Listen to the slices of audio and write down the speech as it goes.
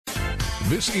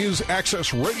This is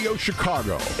Access Radio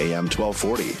Chicago, AM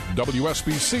 1240,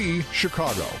 WSBC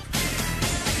Chicago.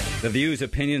 The views,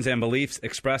 opinions, and beliefs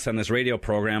expressed on this radio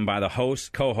program by the hosts,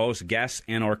 co-hosts, guests,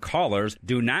 and or callers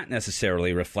do not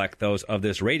necessarily reflect those of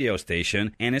this radio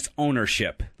station and its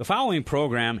ownership. The following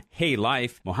program, Hey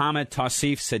Life, Mohammed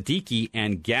Tausif Siddiqui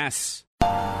and guests.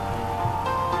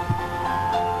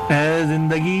 ऐ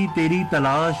जिंदगी तेरी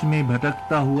तलाश में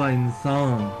भटकता हुआ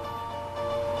इंसान,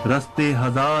 रस्ते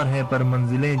हजार हैं पर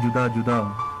मंजिलें जुदा जुदा,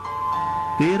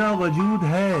 तेरा वजूद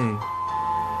है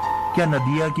क्या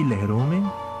नदिया की लहरों में,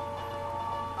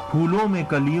 फूलों में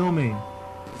कलियों में,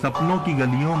 सपनों की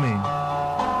गलियों में,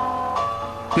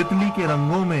 तितली के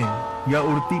रंगों में या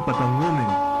उड़ती पतंगों में,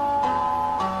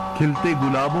 खिलते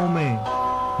गुलाबों में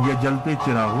या जलते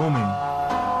चिरागों में,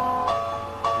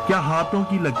 क्या हाथों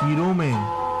की लकीरों में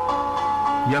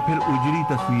या फिर उजड़ी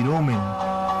तस्वीरों में,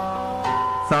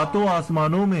 सातों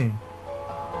आसमानों में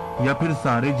या फिर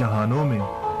सारे जहानों में,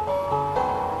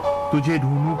 तुझे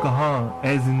ढूंढूं कहां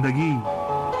ऐ जिंदगी,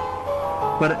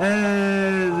 पर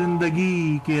ऐ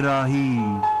जिंदगी के राही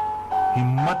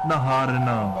हिम्मत न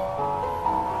हारना,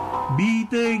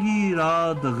 बीतेगी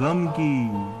रात गम की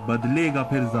बदलेगा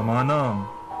फिर जमाना,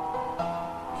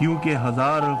 क्योंकि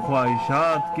हजार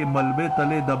ख्वाहिशात के मलबे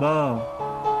तले दबा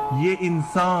ये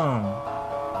इंसान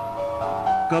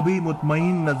कभी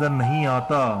मुतमईन नजर नहीं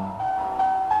आता।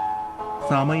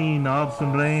 सामईन, आप सुन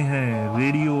रहे हैं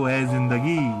रेडियो ए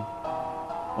जिंदगी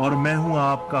और मैं हूं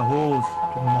आपका होस्ट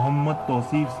मोहम्मद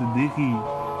तौसीफ सिद्दीकी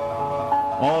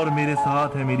और मेरे साथ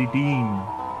है मेरी टीम।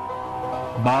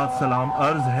 बात सलाम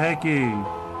अर्ज है कि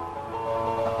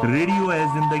रेडियो ए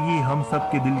जिंदगी हम सब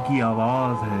के दिल की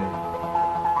आवाज है।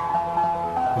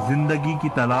 जिंदगी की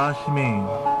तलाश में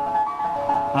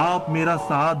आप मेरा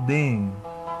साथ दें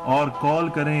और कॉल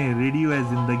करें रेडियो ए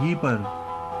जिंदगी पर,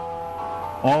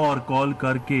 और कॉल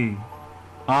करके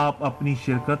आप अपनी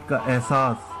शिरकत का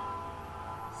एहसास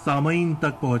सामईन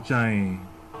तक पहुंचाएं।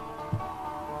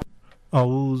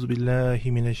 औज़ु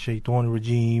बिल्लाहि मिनश शैतानिर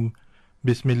रजीम,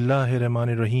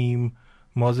 बिस्मिल्लाहिर्रहमानिर्रहीम।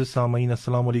 मौजूद सामईन,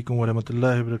 अस्सलाम वालेकुम व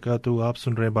रहमतुल्लाहि व बरकातुहू। आप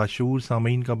सुन रहे हैं बाशूर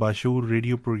सामईन का बाशूर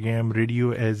रेडियो प्रोग्राम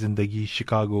रेडियो ए ज़िंदगी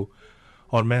शिकागो,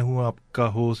 और मैं हूं आपका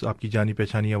होस्ट, आपकी जानी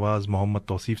पहचानी आवाज़ मोहम्मद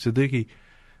तौसीफ सिद्दीकी।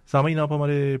 सामईन, आप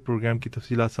हमारे प्रोग्राम की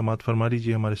तफसीलात समात फरमा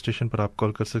लीजिए। हमारे स्टेशन पर आप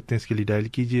कॉल कर सकते हैं। इसके लिए डायल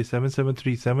कीजिए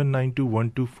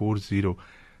 7737921240,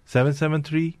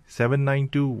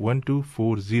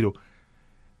 7737921240।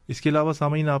 इसके अलावा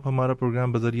सामईन, आप हमारा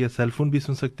प्रोग्राम बजरिया सेलफोन भी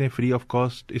सुन सकते हैं फ्री ऑफ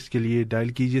कॉस्ट। इसके लिए डायल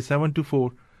कीजिए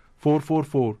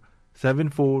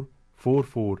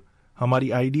 724-444-7444।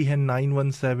 हमारी आईडी है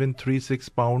 91736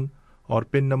 पाउंड और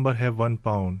पिन नंबर है 1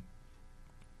 पाउंड।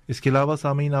 इसके अलावा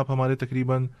सामईन, आप हमारे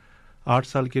तकरीबन 8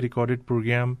 साल के रिकॉर्डेड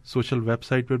प्रोग्राम सोशल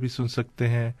वेबसाइट पर भी सुन सकते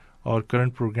हैं, और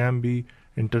करंट प्रोग्राम भी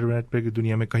इंटरनेट पर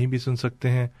दुनिया में कहीं भी सुन सकते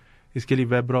हैं। इसके लिए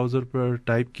वेब ब्राउज़र पर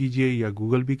टाइप कीजिए या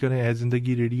गूगल भी करें ए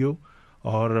ज़िंदगी रेडियो,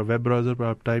 और वेब ब्राउज़र पर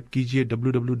आप टाइप कीजिए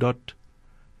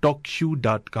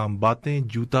www.talkshoe.com,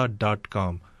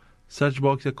 batein-juta.com। सर्च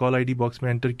बॉक्स या कॉल आईडी बॉक्स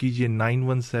में एंटर कीजिए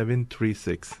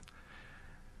 91736।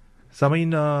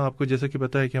 सामईन, आपको जैसा कि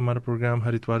पता है कि हमारा प्रोग्राम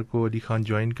हर इतवार को अली खान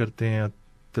ज्वाइन करते हैं,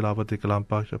 तिलावत कलाम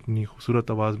पाक अपनी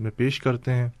खूबसूरत आवाज़ में पेश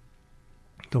करते हैं।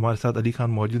 तो हमारे साथ अली खान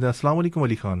मौजूद हैं। अस्सलाम वालेकुम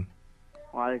अली खान।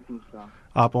 वालेकुम सलाम।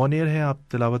 आप ऑन एयर हैं, आप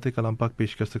तिलावत कलाम पाक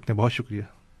पेश कर सकते हैं। बहुत शुक्रिया।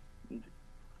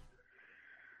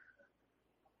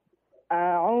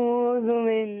 अऊज़ु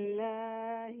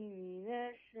बिल्लाहि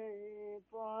मिनश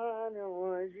शैतानिर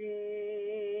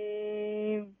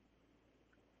रजीम,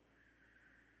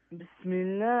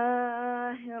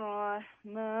 बिस्मिल्लाहिर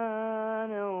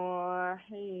रहमानिर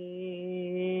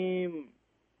रहीम।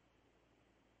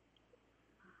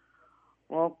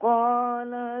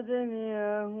 وقالت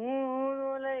اليهود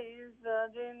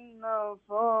ليست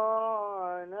النصارى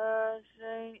على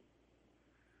شيء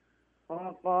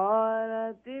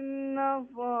وقالت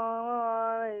النصارى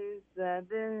ليست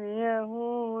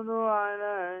اليهود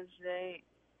على شيء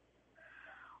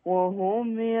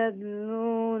وهم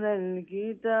يتلون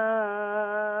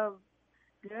الكتاب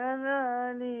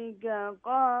كذلك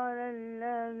قال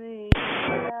الذين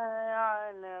لا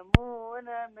يعلمون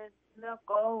مثل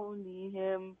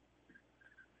قولهم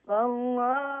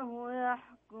فالله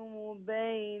يحكم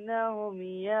بينهم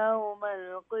يوم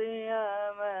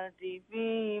القيامة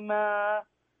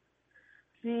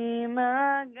فيما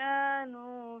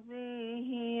كانوا فيه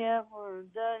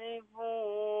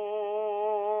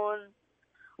يختلفون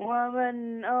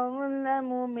ومن أظلم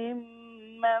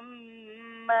ممن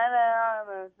منع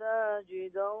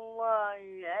مساجد الله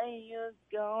أن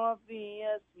يذكر فيه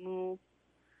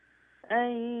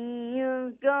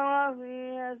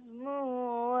اسمه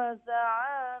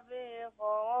وسعى في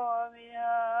خرابها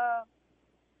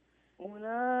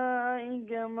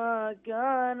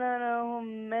كان لهم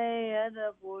من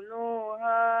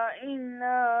يدخلوها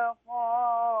إلا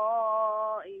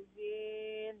خائفين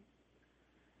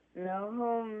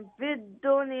لهم في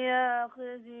الدنيا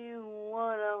خزي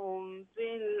ولهم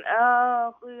في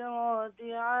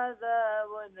الآخرة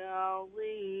عذاب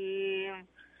عظيم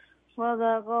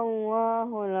صدق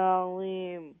الله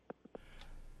العظيم.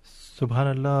 سبحان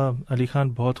اللہ. علی خان,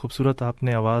 بہت خوبصورت آپ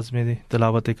نے آواز میں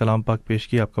تلاوت کلام پاک پیش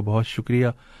کی, آپ کا بہت شکریہ.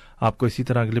 آپ کو اسی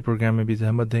طرح اگلے پروگرام میں بھی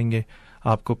زحمت دیں گے.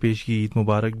 آپ کو پیش کی عید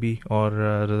مبارک بھی, اور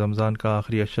رمضان کا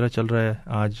آخری عشرہ چل رہا ہے,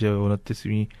 آج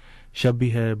 29ویں شب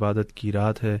بھی ہے, عبادت کی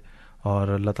رات ہے, اور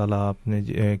اللہ تعالیٰ آپ نے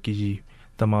کی جی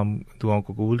تمام دعاؤں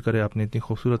کو قبول کرے. آپ نے اتنی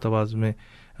خوبصورت آواز میں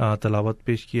تلاوت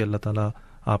پیش کی, اللہ تعالیٰ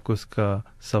آپ کو اس کا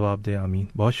ثواب دے, آمین.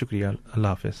 بہت شکریہ, اللہ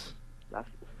حافظ.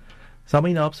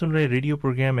 سامعین, آپ سن رہے ریڈیو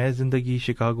پروگرام اے زندگی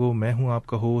شکاگو. میں ہوں آپ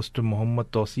کا ہوسٹ محمد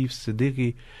توصیف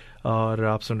صدیقی, اور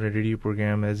آپ سن رہے ریڈیو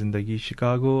پروگرام اے زندگی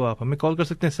شکاگو. آپ ہمیں کال کر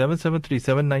سکتے ہیں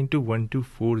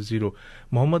 7737921240.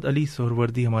 محمد علی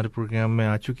سہروردی ہمارے پروگرام میں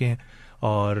آ چکے ہیں,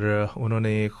 اور انہوں نے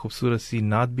ایک خوبصورت سی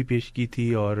نعت بھی پیش کی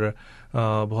تھی, اور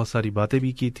بہت ساری باتیں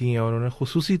بھی کی تھیں, اور انہوں نے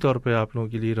خصوصی طور پہ آپ لوگوں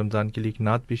کے لیے رمضان کے لیے ایک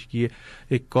نعت پیش کی ہے.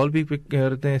 ایک کال بھی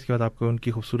کرتے ہیں, اس کے بعد آپ کو ان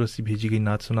کی خوبصورت سی بھیجی گئی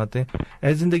نعت سناتے ہیں.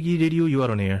 اے زندگی radio, you are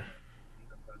on year.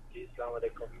 جی السلام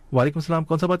علیکم. وعلیکم السلام.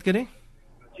 کون سا بات کریں؟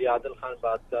 جی عادل خان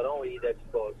بات کر رہا ہوں عید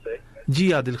ایکسپورٹ سے.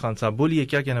 جی عادل خان صاحب بولیے,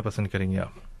 کیا کہنا پسند کریں گے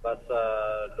آپ؟ بس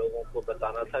لوگوں کو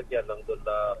بتانا تھا کہ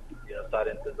الحمدللہ سارے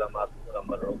انتظامات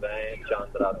مکمل ہو گئے ہیں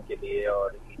چاند رات کے لیے اور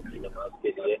عید کی نماز کے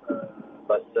لیے.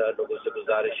 بس لوگوں سے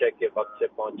گزارش ہے کہ وقت سے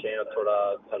پہنچیں اور تھوڑا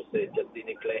گھر سے جلدی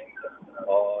نکلیں,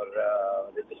 اور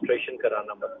رجسٹریشن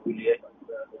کرانا مت بھولیے.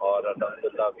 اور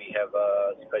الحمدللہ we have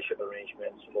special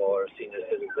arrangements for senior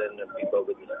citizen and people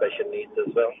with special needs as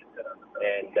well,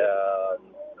 and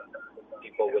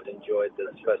people would enjoy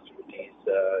these festivities.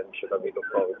 Inshallah, we look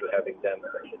forward to having them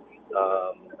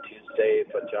Tuesday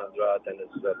for Chandrat and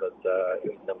as well as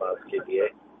Eid Namaz ke liye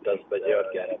 10 baje aur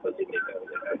 11 baje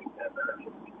nikalte ہیں.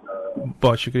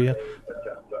 بہت شکریہ.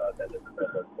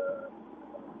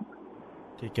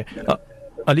 ٹھیک ہے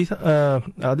علی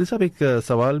عادل صاحب, ایک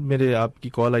سوال میرے آپ کی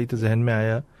کال آئی تو ذہن میں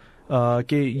آیا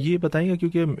کہ یہ بتائیں گا,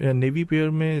 کیونکہ نیوی پیئر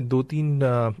میں 2-3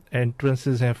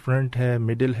 انٹرنسز ہیں, فرنٹ ہے,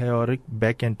 مڈل ہے, اور ایک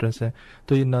بیک انٹرنس ہے.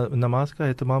 تو یہ نماز کا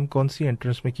اہتمام کون سی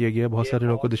انٹرنس میں کیا گیا ہے؟ بہت سارے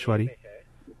لوگوں کو دشواری.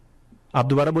 آپ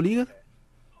دوبارہ بولیے گا.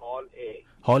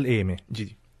 ہال اے میں. جی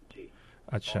جی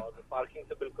اچھا. پارکنگ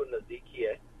سے بالکل نزدیک ہی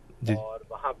ہے جی. اور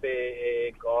وہاں پہ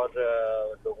ایک اور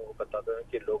لوگوں کو بتا دوں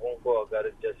کہ لوگوں کو اگر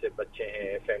جیسے بچے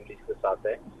ہیں فیملیز کے ساتھ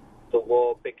ہیں تو وہ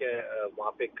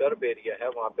وہاں پہ کرب ایریا ہے,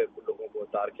 وہاں پہ لوگوں کو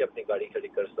اتار کے اپنی گاڑی کھڑی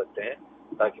کر سکتے ہیں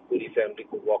تاکہ پوری فیملی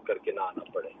کو واک کر کے نہ آنا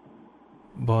پڑے.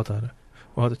 بہت آ رہا ہے,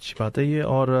 بہت اچھی بات ہے یہ.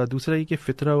 اور دوسرا یہ کہ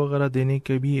فطرہ وغیرہ دینے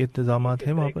کے بھی انتظامات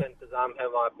ہیں وہاں پر. انتظام ہے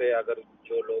وہاں پہ, اگر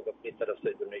جو لوگ اپنی طرف سے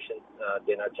ڈونیشن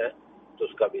دینا چاہیں تو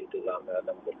اس کا بھی انتظام ہے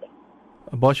الحمدللہ.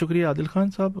 بہت شکریہ عادل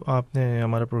خان صاحب, آپ نے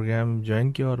ہمارا پروگرام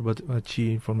جوائن کیا اور بہت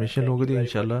اچھی انفارمیشن لوگوں کو دی.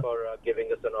 انشاءاللہ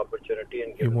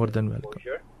you more than welcome.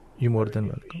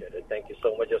 Thank you so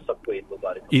مچ, اور سب کو عید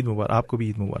مبارک. عید مبارک, آپ کو بھی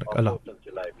عید مبارک. اللہ اوکے,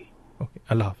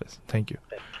 اللہ حافظ. Thank you.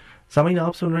 سامعین,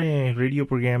 آپ سن رہے ہیں ریڈیو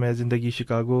پروگرام ہے زندگی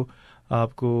شکاگو.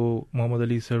 آپ کو محمد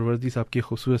علی سہروردی صاحب کی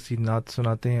خوبصورت سی نعت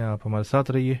سناتے ہیں. آپ ہمارے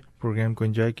ساتھ رہیے, پروگرام کو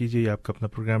انجوائے کیجیے. آپ کا اپنا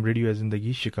پروگرام ریڈیو ہے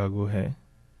زندگی شکاگو ہے.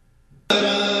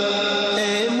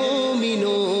 اے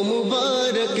مومنو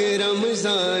مبارک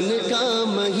رمضان کا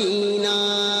مہینہ,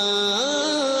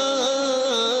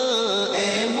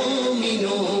 اے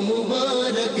مومنو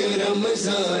مبارک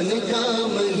رمضان کا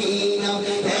مہینہ,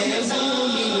 اے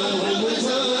مومنو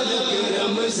مبارک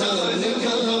رمضان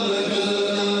کا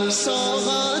مہینہ.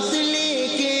 سوغات لے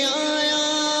کے آیا,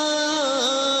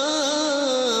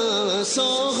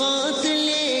 سوغات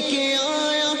لے کے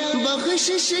آیا,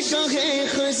 بخشش کا ہے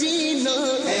خزینہ.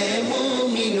 اے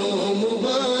مومنو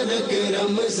مبارک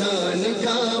رمضان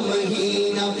کا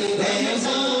مہینہ, اے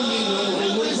مومنو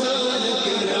مبارک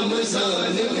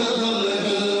رمضان کا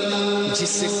مہینہ.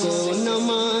 جس کو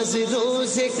نماز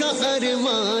روزے کا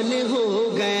ارمان ہو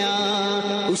گیا,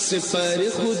 اس پر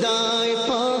خدائے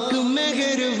پاک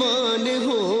مہربان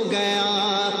ہو گیا.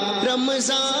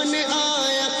 رمضان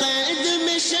آیا قید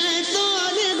میں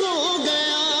شیطان ہو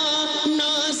گیا,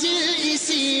 نازل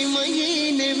اسی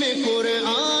مہینے میں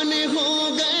قرآن ہو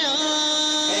گیا.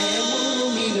 اے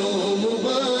مومنو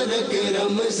مبارک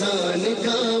رمضان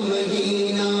کا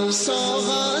مہینہ,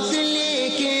 سوغات لے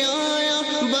کے آیا,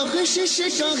 بخشش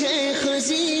کا ہے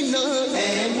خزینہ.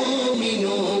 اے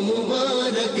مومنو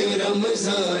مبارک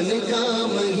رمضان کا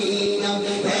مہینہ,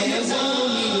 اے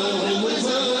مومنو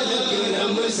مبارک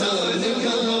رمضان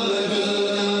کا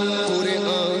مہینہ.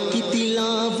 قرآن کی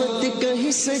تلاوت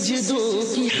کہیں سجدوں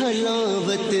کی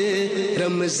حلاوت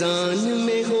رمضان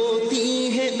میں ہوتی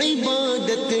ہے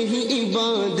عبادت ہی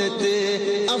عبادت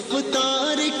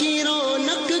افطار کی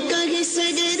رونق کہیں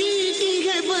سگری کی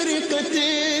ہے برکت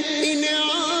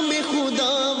انعام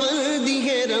خداوندی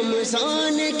ہے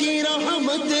رمضان کی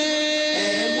رحمت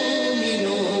اے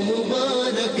مومنو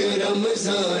مبارک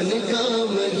رمضان کا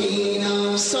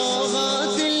مہینہ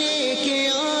سوغات لے کے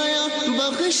آیا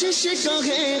بخشش کا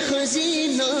ہے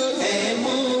خزینہ اے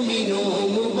مومنو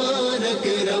مبارک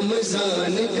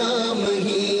رمضان کا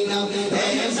مہینہ اے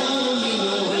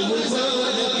مومنو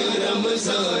مبارک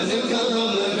رمضان کا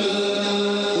مہینہ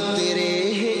اترے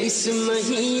ہیں اس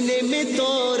مہینے میں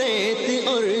توریت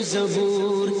اور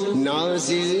زبور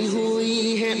نازل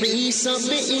ہوئی ہے عیسیٰ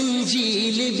پہ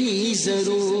انجیل بھی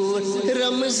ضرور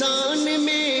رمضان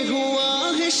میں ہوا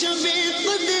ہے شب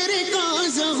قدر کا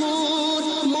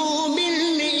ظہور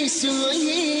مومن نے اس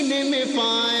مہینے میں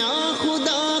پایا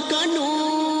خدا کا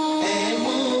نور اے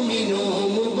مومنو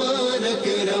مبارک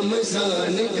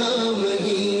رمضان کا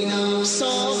مہینہ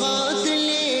سوغات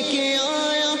لے کے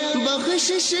آیا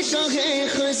بخشش کا ہے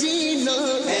خزینہ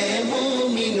اے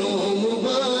مومنو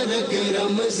مبارک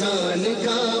رمضان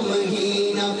کا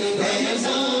مہینہ اے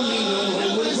مومنو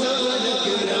مبارک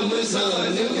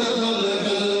رمضان کا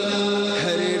مہینہ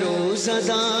ہر روزہ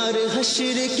دار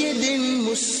حشر کے دن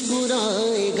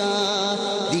مسکرائے گا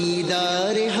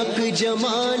دیدار حق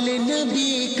جمال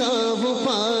نبی کا وہ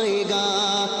پائے گا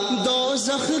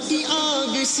دوزخ کی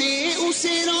آگ سے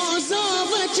اسے روزہ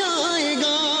بچائے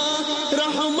گا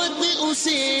رحمت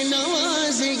اسے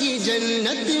نوازے گی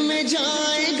جنت میں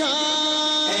جائے گا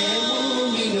اے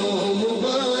مومنو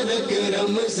مبارک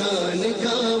رمضان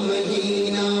کا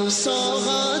مہینہ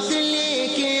سوغات لے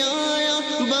کے آیا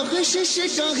بخشش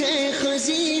کا ہے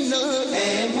خزینہ اے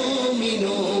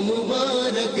مومنو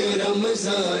مبارک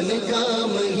رمضان کا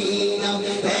مہینہ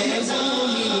اے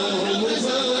مومنو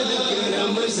مبارک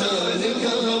رمضان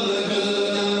کا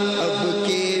مہینہ اب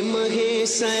کے ماہ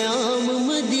سیام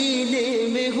مدینے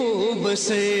میں ہو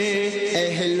بسے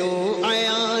اہل و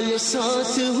عیال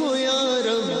ساتھ ہو یا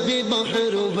رب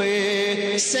بحر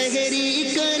وے سحری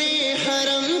کرے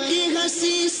حرم کی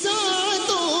ہنسی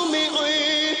ساتوں میں اوے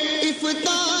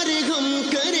افطار ہم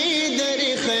کرے در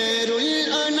خیر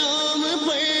الانام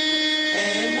پہ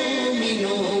اے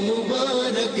مومنو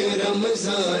مبارک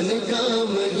رمضان کا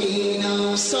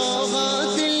مہینہ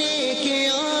سوغات لے کے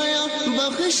آیا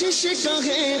بخشش کا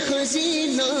ہے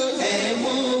خزینہ اے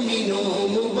مومنو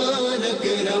مبارک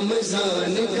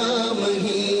رمضان کا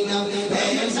مہینہ اے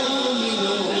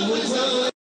مومنو مبارک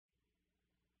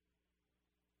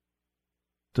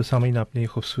تو سامعین آپ نے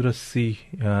خوبصورت سی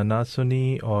نعت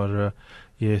سنی اور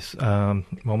یہ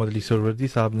محمد علی سروردی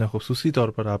صاحب نے خصوصی طور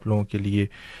پر آپ لوگوں کے لیے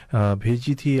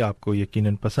بھیجی تھی آپ کو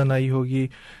یقیناً پسند آئی ہوگی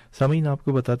سامعین آپ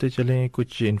کو بتاتے چلیں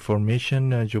کچھ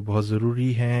انفارمیشن جو بہت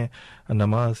ضروری ہیں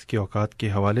نماز کے اوقات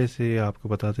کے حوالے سے آپ کو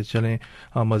بتاتے چلیں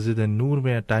مسجد نور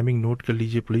میں ٹائمنگ نوٹ کر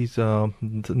لیجئے پلیز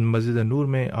مسجد نور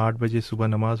میں 8 بجے صبح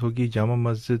نماز ہوگی جامع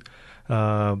مسجد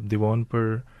دیوان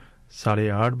پر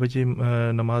 8:30 بجے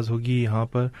نماز ہوگی یہاں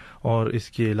پر اور اس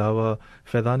کے علاوہ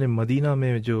فیضان مدینہ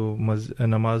میں جو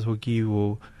نماز ہوگی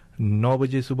وہ 9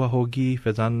 بجے صبح ہوگی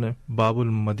فیضان باب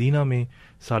المدینہ میں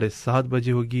 7:30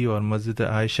 بجے ہوگی اور مسجد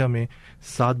عائشہ میں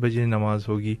 7 بجے نماز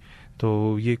ہوگی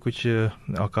تو یہ کچھ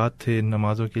اوقات تھے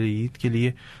نمازوں کے لیے عید کے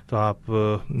لیے تو آپ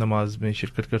نماز میں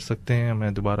شرکت کر سکتے ہیں میں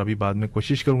دوبارہ بھی بعد میں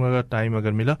کوشش کروں گا اگر ٹائم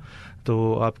اگر ملا تو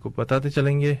آپ کو بتاتے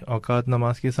چلیں گے اوقات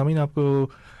نماز کے سامعین آپ کو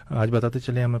آج بتاتے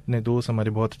چلیں ہم اپنے دوست ہمارے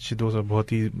بہت اچھے دوست اور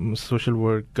بہت ہی سوشل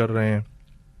ورک کر رہے ہیں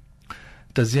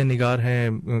تجزیہ نگار ہیں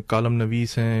کالم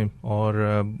نویس ہیں اور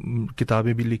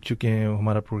کتابیں بھی لکھ چکے ہیں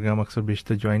ہمارا پروگرام اکثر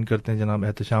بیشتر جوائن کرتے ہیں جناب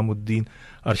احتشام الدین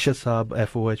ارشد صاحب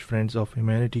FOH فرینڈز آف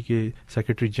ہیومینٹی کے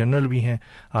سیکرٹری جنرل بھی ہیں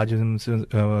آج ہم سے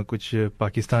کچھ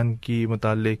پاکستان کی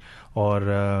متعلق اور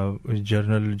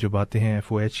جرنل جو باتیں ہیں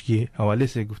FOH کے حوالے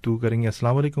سے گفتگو کریں گے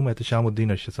السلام علیکم احتشام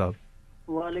الدین ارشد صاحب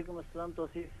وعلیکم السلام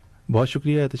توصیف بہت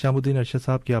شکریہ احتشام الدین ارشد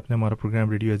صاحب کہ آپ نے ہمارا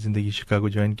programme radio Zindagi Chicago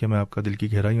join کیا میں آپ کا دل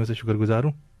کی گہرائیوں سے شکر گزار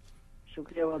ہوں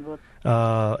شکریہ بہت بہت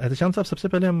احتشام صاحب سب سے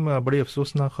پہلے ہم بڑی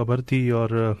افسوسناک خبر تھی اور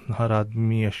ہر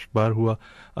آدمی اشبار ہوا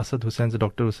اسد حسین سے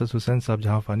ڈاکٹر اسد حسین صاحب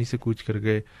جہاں فانی سے کوچ کر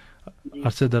گئے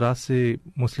عرصے دراز سے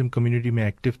مسلم کمیونٹی میں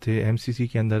ایکٹیو تھے MCC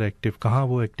کے اندر ایکٹیو کہاں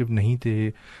وہ ایکٹیو نہیں تھے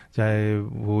چاہے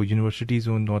وہ یونیورسٹیز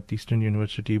ہوں نارتھ ایسٹرن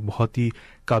یونیورسٹی بہت ہی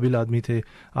قابل آدمی تھے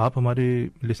آپ ہمارے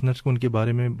لسنرز کو ان کے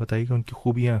بارے میں بتائیے گا ان کی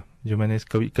خوبیاں جو میں نے اس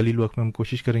قلیل وقت میں ہم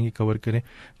کوشش کریں گے کور کریں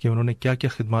کہ انہوں نے کیا کیا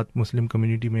خدمات مسلم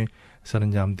کمیونٹی میں سر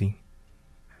انجام دیں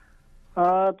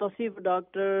توصیف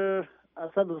ڈاکٹر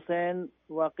اسد حسین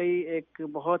واقعی ایک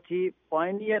بہت ہی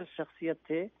پائنیئر شخصیت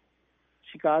تھے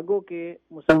شکاگو کے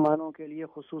مسلمانوں کے لیے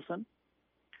خصوصاً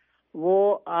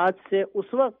وہ آج سے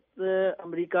اس وقت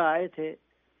امریکہ آئے تھے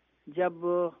جب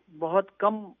بہت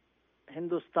کم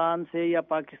ہندوستان سے یا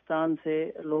پاکستان سے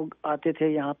لوگ آتے تھے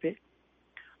یہاں پہ.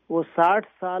 وہ 60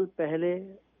 سال پہلے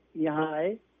یہاں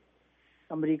آئے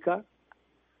امریکہ,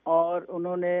 اور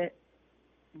انہوں نے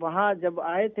وہاں جب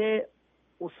آئے تھے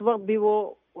اس وقت بھی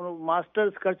وہ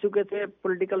ماسٹرز کر چکے تھے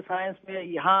پولیٹیکل سائنس میں.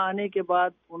 یہاں آنے کے بعد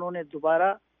انہوں نے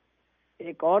دوبارہ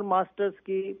ایک اور ماسٹرز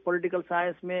کی پولیٹیکل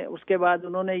سائنس میں. اس کے بعد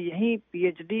انہوں نے یہیں پی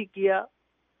ایچ ڈی کیا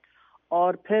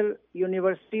اور پھر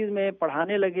یونیورسٹیز میں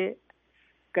پڑھانے لگے.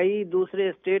 کئی دوسرے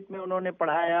اسٹیٹ میں انہوں نے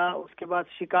پڑھایا. اس کے بعد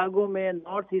شکاگو میں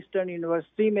نارتھ ایسٹرن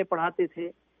یونیورسٹی میں پڑھاتے تھے.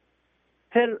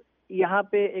 پھر یہاں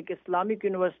پہ ایک اسلامک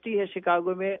یونیورسٹی ہے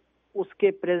شکاگو میں, اس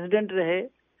کے پریزیڈنٹ رہے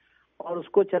اور اس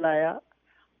کو چلایا.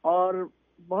 اور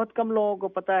بہت کم لوگوں کو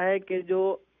پتا ہے کہ جو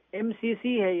ایم سی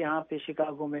سی ہے یہاں پہ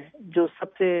شکاگو میں, جو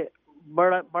سب سے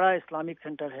بڑا اسلامک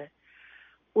سینٹر ہے,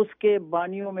 اس کے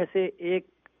بانیوں میں سے ایک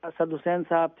اسد حسین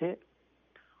صاحب تھے.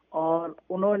 اور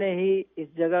انہوں نے ہی اس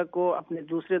جگہ کو اپنے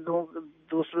دوسرے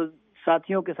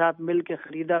ساتھیوں کے ساتھ مل کے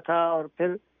خریدا تھا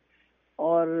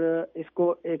اور اس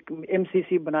کو ایک ایم سی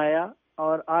سی بنایا,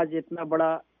 اور آج اتنا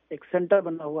بڑا ایک سینٹر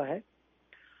بنا ہوا ہے.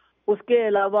 اس کے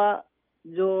علاوہ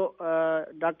جو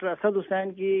ڈاکٹر اسد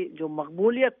حسین کی جو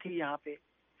مقبولیت تھی یہاں پہ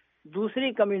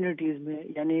دوسری کمیونٹیز میں,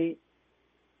 یعنی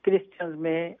کرسچنز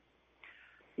میں,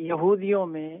 یہودیوں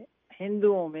میں,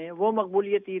 ہندوؤں میں, وہ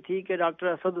مقبولیت یہ تھی کہ ڈاکٹر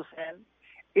اسد حسین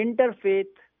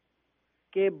انٹرفیتھ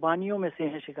کے بانیوں میں سے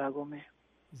ہیں شکاگو میں.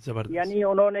 یعنی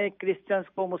انہوں نے کرسچنز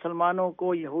کو, مسلمانوں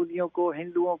کو, یہودیوں کو,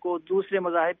 ہندوؤں کو, دوسرے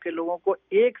مذاہب کے لوگوں کو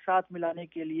ایک ساتھ ملانے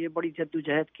کے لیے بڑی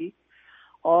جدوجہد کی,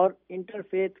 اور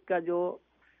انٹرفیتھ کا جو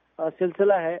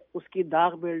سلسلہ ہے اس کی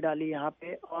داغ بیل ڈالی یہاں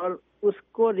پہ. اور اس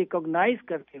کو ریکگنائز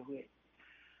کرتے ہوئے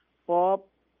پوپ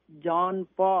جان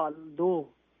پال II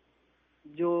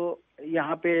جو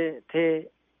یہاں پہ تھے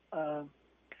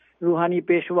روحانی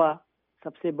پیشوا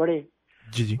سب سے بڑے,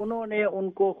 انہوں نے ان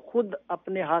کو خود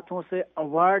اپنے ہاتھوں سے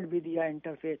ایوارڈ بھی دیا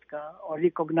انٹرفیتھ کا, اور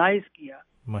ریکگنائز کیا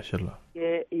ماشاءاللہ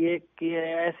کہ یہ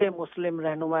ایسے مسلم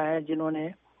رہنما ہیں جنہوں نے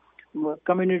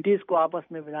کمیونٹیز کو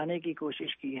آپس میں ملانے کی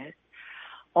کوشش کی ہے.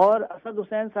 اور اسد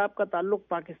حسین صاحب کا تعلق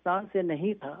پاکستان سے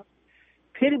نہیں تھا,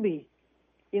 پھر بھی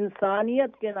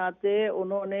انسانیت کے ناطے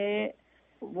انہوں نے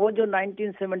وہ جو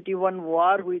 1971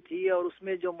 وار ہوئی تھی اور اس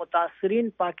میں جو متاثرین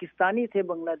پاکستانی تھے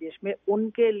بنگلہ دیش میں, ان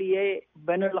کے لیے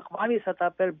بین الاقوامی سطح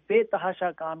پر بے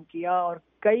تحاشا کام کیا, اور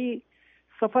کئی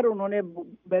سفر انہوں نے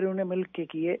بیرون ملک کے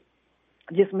کیے,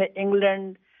 جس میں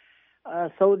انگلینڈ,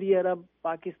 سعودی عرب,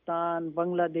 پاکستان,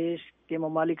 بنگلہ دیش کے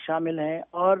ممالک شامل ہیں.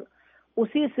 اور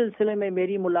اسی سلسلے میں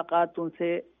میری ملاقات ان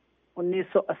سے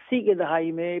 1980 کے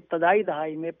دہائی میں, ابتدائی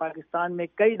دہائی میں پاکستان میں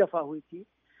کئی دفعہ ہوئی تھی.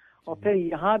 اور پھر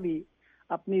یہاں بھی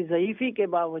اپنی ضعیفی کے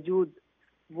باوجود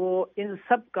وہ ان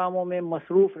سب کاموں میں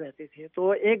مصروف رہتے تھے. تو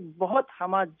ایک بہت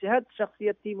ہمہ جہت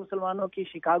شخصیت تھی مسلمانوں کی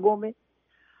شکاگو میں,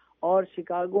 اور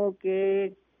شکاگو کے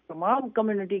تمام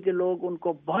کمیونٹی کے لوگ ان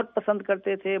کو بہت پسند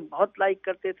کرتے تھے, بہت لائک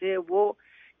کرتے تھے. وہ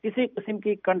کسی قسم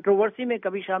کی کنٹروورسی میں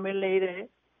کبھی شامل نہیں رہے.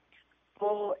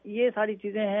 تو یہ ساری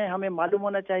چیزیں ہیں, ہمیں معلوم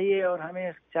ہونا چاہیے, اور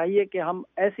ہمیں چاہیے کہ ہم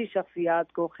ایسی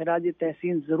شخصیات کو خراج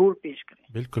تحسین ضرور پیش کریں.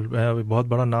 بالکل, بہت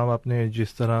بڑا نام آپ نے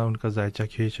جس طرح ان کا ذائچہ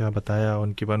کھینچا بتایا,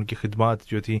 ان کی خدمات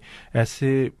جو تھیں,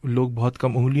 ایسے لوگ بہت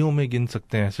کم انگلیوں میں گن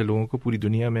سکتے ہیں ایسے لوگوں کو پوری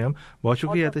دنیا میں. ہم بہت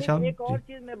شکریہ احتشام. ایک اور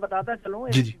چیز میں بتاتا چلوں,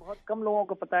 بہت کم لوگوں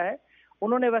کو پتا ہے,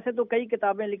 انہوں نے ویسے تو کئی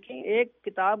کتابیں لکھی. ایک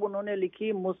کتاب انہوں نے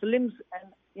لکھی مسلمز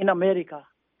ان امریکہ,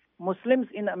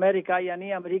 مسلمز ان امریکہ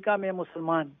یعنی امریکہ میں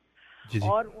مسلمان.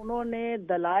 اور انہوں نے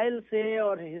دلائل سے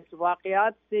اور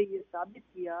واقعات سے یہ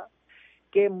ثابت کیا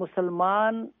کہ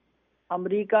مسلمان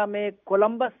امریکہ میں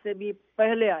کولمبس سے بھی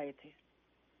پہلے آئے تھے.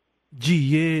 جی,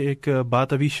 یہ ایک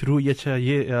بات ابھی شروع ہوئی. اچھا,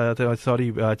 یہ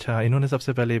سوری, اچھا انہوں نے سب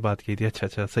سے پہلے یہ بات کی تھی.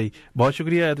 اچھا صحیح, بہت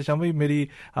شکریہ احتشام بھائی. میری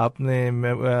آپ نے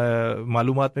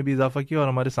معلومات میں بھی اضافہ کیا اور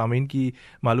ہمارے سامعین کی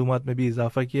معلومات میں بھی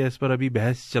اضافہ کیا. اس پر ابھی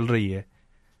بحث چل رہی ہے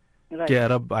کہ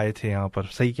عرب آئے تھے یہاں پر.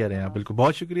 صحیح کہہ رہے ہیں آپ, بالکل.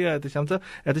 بہت شکریہ احتشام صاحب.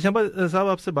 احتشام صاحب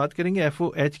آپ سے بات کریں گے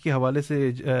FOH کے حوالے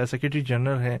سے. سیکرٹری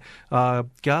جنرل ہیں,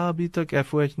 کیا ابھی تک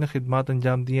FOH نے خدمات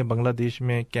انجام دی ہیں بنگلہ دیش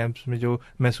میں کیمپس میں, جو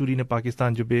محصورین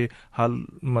پاکستان جو بے حال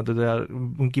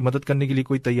ان کی مدد کرنے کے لیے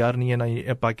کوئی تیار نہیں ہے,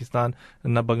 نہ پاکستان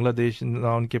نہ بنگلہ دیش, نہ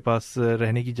ان کے پاس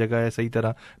رہنے کی جگہ ہے صحیح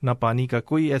طرح, نہ پانی کا,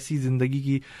 کوئی ایسی زندگی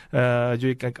کی جو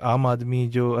ایک عام آدمی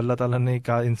جو اللہ تعالیٰ نے ایک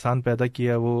انسان پیدا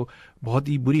کیا وہ بہت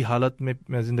ہی بری حالت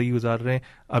میں زندگی گزار رہے ہیں.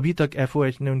 ابھی تک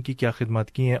FOH نے ان کی کیا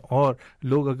خدمات کی ہیں, اور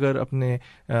لوگ اگر اپنے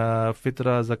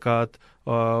فطرہ, زکوٰۃ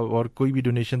اور کوئی بھی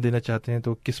ڈونیشن دینا چاہتے ہیں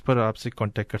تو کس پر آپ سے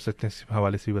کانٹیکٹ کر سکتے ہیں, اس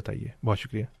حوالے سے بھی بتائیے. بہت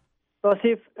شکریہ.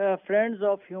 توصیف فرینڈز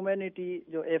آف ہیومینٹی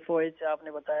جو FOH آپ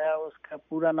نے بتایا, اس کا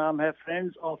پورا نام ہے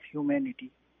فرینڈز آف ہیومینٹی.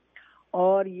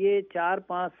 اور یہ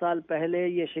 4-5 سال پہلے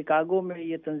یہ شکاگو میں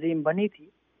یہ تنظیم بنی تھی،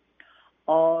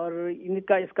 اور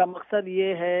اس کا مقصد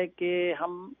یہ ہے کہ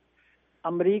ہم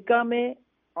امریکہ میں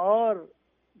اور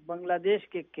بنگلہ دیش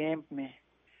کے کیمپ میں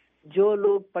جو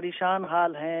لوگ پریشان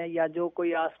حال ہیں یا جو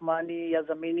کوئی آسمانی یا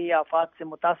زمینی آفات سے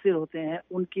متاثر ہوتے ہیں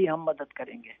ان کی ہم مدد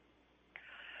کریں گے.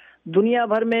 دنیا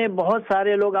بھر میں بہت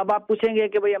سارے لوگ، اب آپ پوچھیں گے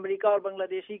کہ بھئی امریکہ اور بنگلہ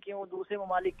دیشی کیوں، دوسرے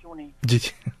ممالک کیوں نہیں؟ جی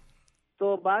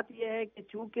تو بات یہ ہے کہ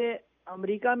چونکہ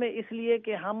امریکہ میں اس لیے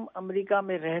کہ ہم امریکہ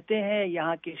میں رہتے ہیں،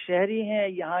 یہاں کے شہری ہیں،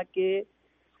 یہاں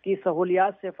کی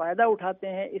سہولیات سے فائدہ اٹھاتے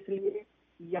ہیں، اس لیے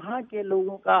یہاں کے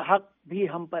لوگوں کا حق بھی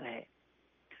ہم پر ہے،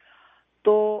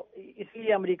 تو اس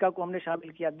لیے امریکہ کو ہم نے شامل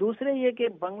کیا. دوسرے یہ کہ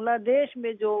بنگلہ دیش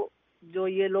میں جو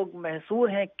یہ لوگ محصور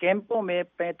ہیں کیمپوں میں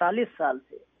 45 سال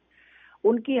سے،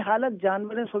 ان کی حالت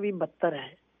جانوروں سے بھی بدتر ہے.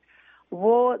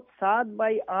 وہ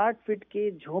 7x8 فٹ کی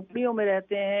جھونپڑیوں میں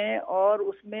رہتے ہیں اور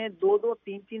اس میں 2-2,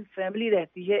 3-3 فیملی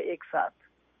رہتی ہے ایک ساتھ.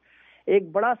 ایک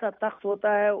بڑا سا تخت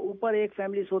ہوتا ہے، اوپر ایک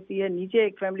فیملی سوتی ہے، نیچے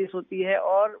ایک فیملی سوتی ہے،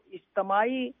 اور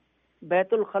اجتماعی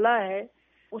بیت الخلا ہے،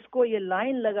 اس کو یہ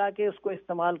لائن لگا کے اس کو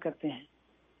استعمال کرتے ہیں.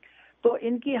 تو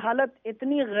ان کی حالت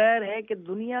اتنی غیر ہے کہ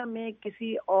دنیا میں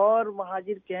کسی اور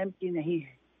مہاجر کیمپ کی نہیں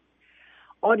ہے.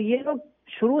 اور یہ لوگ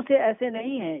شروع سے ایسے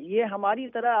نہیں ہیں، یہ ہماری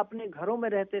طرح اپنے گھروں میں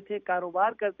رہتے تھے،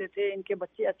 کاروبار کرتے تھے، ان کے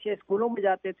بچے اچھے اسکولوں میں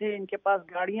جاتے تھے، ان کے پاس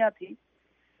گاڑیاں تھیں.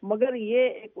 مگر یہ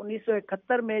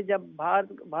 1971 میں جب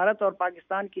بھارت اور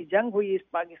پاکستان کی جنگ ہوئی اس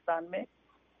پاکستان میں،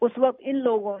 اس وقت ان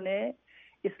لوگوں نے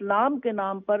اسلام کے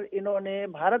نام پر انہوں نے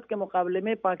بھارت کے مقابلے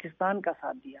میں پاکستان کا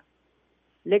ساتھ دیا،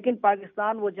 لیکن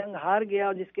پاکستان وہ جنگ ہار گیا،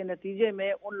 اور جس کے نتیجے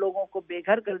میں ان لوگوں کو بے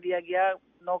گھر کر دیا گیا،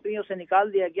 نوکریوں سے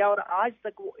نکال دیا گیا، اور آج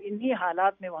تک وہ انہی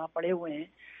حالات میں وہاں پڑے ہوئے ہیں.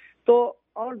 تو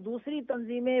اور دوسری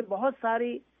تنظیمیں، بہت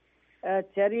ساری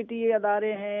چیریٹی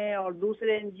ادارے ہیں اور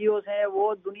دوسرے NGOs ہیں،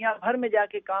 وہ دنیا بھر میں جا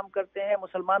کے کام کرتے ہیں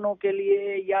مسلمانوں کے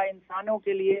لیے یا انسانوں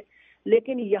کے لیے،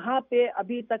 لیکن یہاں پہ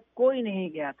ابھی تک کوئی نہیں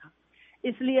گیا تھا.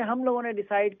 اس لیے ہم لوگوں نے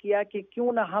ڈیسائیڈ کیا کہ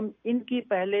کیوں نہ ہم ان کی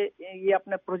پہلے یہ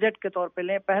اپنے پروجیکٹ کے طور پہ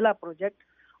لیں، پہلا پروجیکٹ،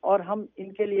 اور ہم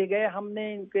ان کے لیے گئے. ہم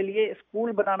نے ان کے لیے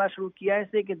اسکول بنانا شروع کیا ہے،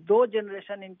 اس سے کہ 2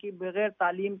 جنریشن ان کی بغیر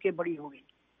تعلیم کے بڑی ہو گئی.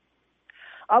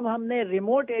 اب ہم نے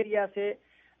ریموٹ ایریا سے،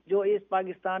 جو اس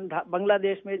پاکستان بنگلہ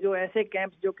دیش میں جو ایسے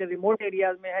کیمپس جو کہ ریموٹ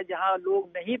ایریاز میں ہے، جہاں لوگ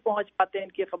نہیں پہنچ پاتے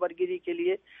ان کی خبر گیری کے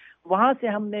لیے، وہاں سے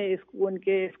ہم نے ان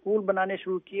کے اسکول بنانے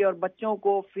شروع کیے، اور بچوں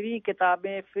کو فری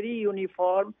کتابیں، free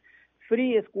uniform,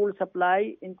 free school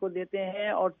supply ان کو دیتے ہیں.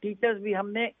 اور ٹیچرز بھی ہم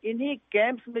نے انہی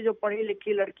کیمپس میں جو پڑھی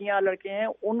لکھی لڑکیاں لڑکے ہیں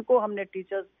ان کو ہم نے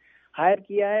ٹیچرز ہائر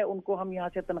کیا ہے، ان کو ہم یہاں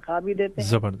سے تنخواہ بھی دیتے ہیں.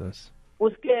 زبردست.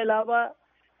 اس کے علاوہ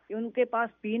ان کے پاس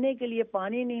پینے کے لیے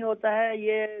پانی نہیں ہوتا ہے،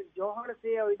 یہ جوہر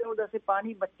سے اور ادھر ادھر سے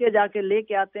پانی بچے جا کے لے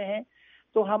کے آتے ہیں.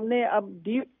 تو ہم نے اب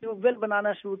ڈیپ ٹیوب ویل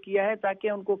بنانا شروع کیا ہے تاکہ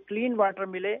ان کو کلین واٹر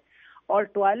ملے، اور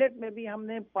ٹوائلٹ میں بھی ہم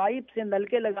نے پائپ سے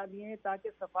نلکے لگا دیے ہیں تاکہ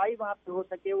صفائی وہاں پہ ہو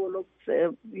سکے، وہ لوگ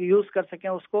یوز کر سکیں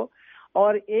اس کو.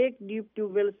 اور ایک ڈیپ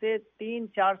ٹیوب ویل سے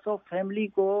 300-400 فیملی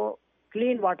کو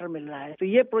کلین واٹر مل رہا ہے. تو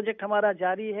یہ پروجیکٹ ہمارا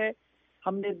جاری ہے.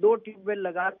 ہم نے 2 ٹیوب ویل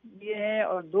لگا دیے ہیں،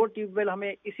 اور 2 ٹیوب ویل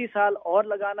ہمیں اسی سال اور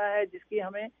لگانا ہے، جس کی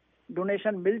ہمیں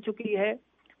ڈونیشن مل چکی ہے.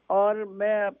 اور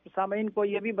میں سامعین کو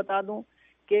یہ بھی بتا دوں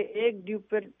کہ ایک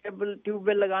ٹیوب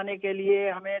ویل لگانے کے لیے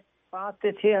ہمیں $5,000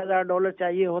 سے $6,000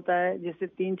 چاہیے ہوتا ہے، جس سے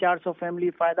 300-400 فیملی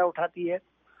فائدہ اٹھاتی ہے.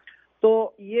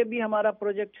 تو یہ بھی ہمارا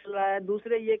پروجیکٹ چل رہا ہے.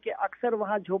 دوسرے یہ کہ اکثر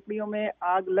وہاں جھوپڑیوں میں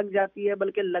آگ لگ جاتی ہے،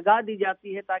 بلکہ لگا دی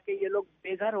جاتی ہے تاکہ یہ لوگ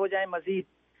بے گھر ہو جائیں مزید.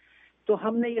 تو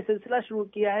ہم نے یہ سلسلہ شروع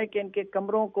کیا ہے کہ ان کے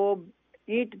کمروں کو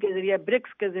اینٹ کے ذریعے،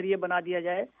 برکس کے ذریعے بنا دیا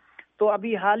جائے. تو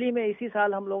ابھی حال ہی میں اسی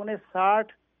سال ہم لوگوں نے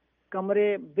 60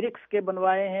 کمرے برکس کے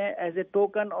بنوائے ہیں ایز اے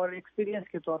ٹوکن اور ایکسپیرینس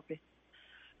کے طور پہ.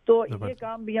 تو یہ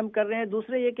کام بھی ہم کر رہے ہیں.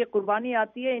 دوسرے یہ کہ قربانی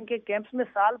آتی ہے، ان کے کیمپس میں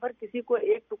سال بھر کسی کو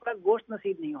ایک ٹکڑا گوشت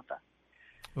نصیب نہیں ہوتا.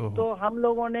 تو ہم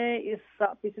لوگوں نے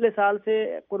پچھلے سال سے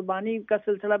قربانی کا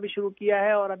سلسلہ بھی شروع کیا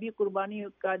ہے، اور ابھی قربانی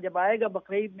کا جب آئے گا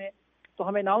بقرعید میں تو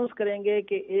ہم اناؤنس کریں گے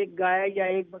کہ ایک گائے یا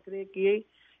ایک بکرے کی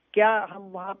کیا ہم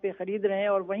وہاں پہ خرید رہے ہیں،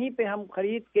 اور وہیں پہ ہم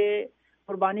خرید کے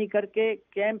قربانی کر کے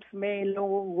کیمپس میں ان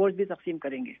لوگوں کو گوشت بھی تقسیم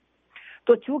کریں گے.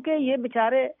 تو چونکہ یہ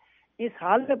بیچارے اس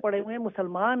حال میں پڑے ہوئے ہیں،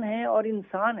 مسلمان ہیں اور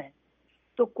انسان ہیں،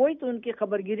 تو کوئی تو ان کی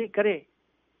خبرگیری کرے.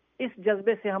 اس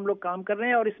جذبے سے ہم لوگ کام کر رہے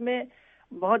ہیں، اور اس میں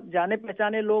بہت جانے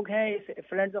پہچانے لوگ ہیں. اس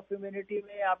فرینڈز آف ہیومینٹی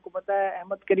میں آپ کو پتا ہے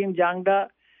احمد کریم جانگڈا،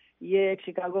 یہ ایک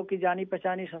شکاگو کی جانی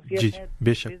پہچانی شخصیت ہے،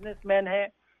 بزنس مین ہے،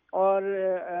 اور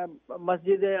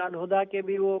مسجد الہدا کے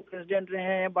بھی وہ پریزیڈنٹ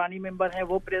رہے ہیں، بانی ممبر ہیں،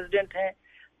 وہ پریزیڈنٹ ہیں.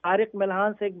 طارق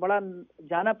ملہان سے ایک بڑا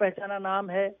جانا پہچانا نام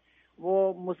ہے،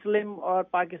 وہ مسلم اور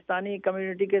پاکستانی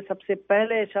کمیونٹی کے سب سے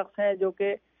پہلے شخص ہیں جو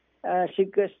کہ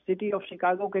سٹی آف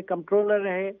شکاگو کے کنٹرولر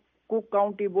رہے، कुक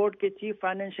काउंटी बोर्ड के चीफ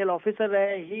फाइनेंशियल ऑफिसर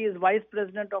रहे, he is vice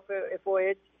president of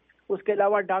FOH। उसके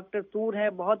अलावा डॉक्टर तूर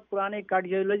हैं, बहुत पुराने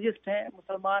कार्डियोलॉजिस्ट हैं,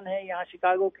 मुसलमान हैं यहाँ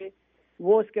शिकागो के,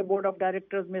 वो इसके बोर्ड ऑफ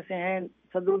डायरेक्टर्स में से हैं।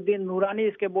 सदरुद्दीन नूरानी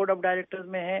इसके बोर्ड ऑफ डायरेक्टर्स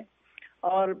में हैं,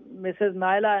 और मिसेस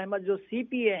नायला अहमद जो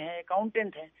CPA हैं,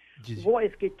 अकाउंटेंट हैं, वो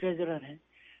इसकी ट्रेजरर हैं।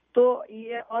 तो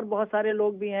ये और बहुत सारे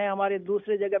लोग भी हैं, हमारे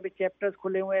दूसरे जगह पे चैप्टर्स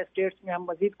खुले हुए हैं, स्टेट्स में हम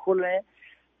मजीद खोल रहे हैं।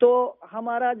 तो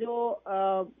हमारा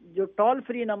जो टोल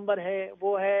फ्री नंबर है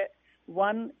वो है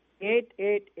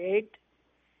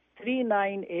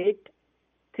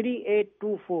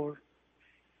 1-888-398-3824,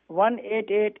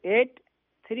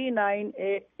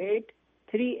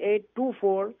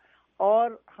 1-888-398-3824।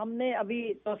 और हमने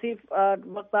अभी तौसीफ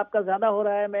वक्त आपका ज़्यादा हो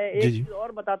रहा है, मैं एक चीज़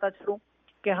और बताता चलूँ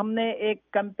कि हमने एक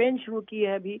कैंपेन शुरू की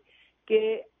है अभी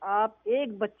कि आप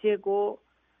एक बच्चे को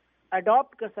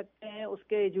अडॉप्ट कर सकते हैं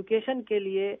उसके एजुकेशन के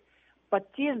लिए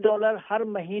 $25 हर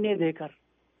महीने देकर,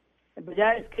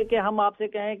 बजाय इसके कि हम आपसे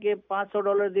कहें कि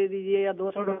 $500 दे दीजिए या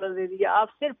 $200 दे दीजिए। आप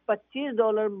सिर्फ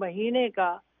 $25 महीने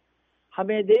का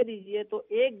हमें दे दीजिए, तो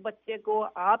एक बच्चे को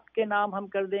आपके नाम हम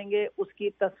कर देंगे, उसकी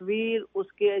तस्वीर,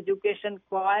 उसके एजुकेशन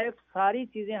क्वाइफ, सारी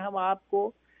चीज़ें हम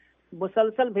आपको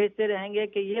मुसलसल भेजते रहेंगे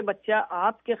कि ये बच्चा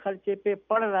आपके खर्चे पे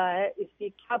पढ़ रहा है, इसकी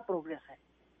क्या प्रोग्रेस है।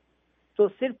 तो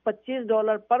सिर्फ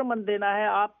 $25 पर मंथ देना है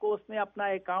आपको, उसमें अपना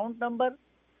अकाउंट नंबर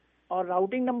और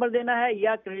राउटिंग नंबर देना है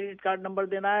या क्रेडिट कार्ड नंबर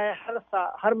देना है।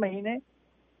 हर महीने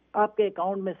आपके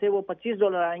अकाउंट में से वो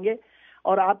 $25 आएंगे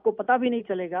और आपको पता भी नहीं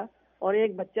चलेगा, और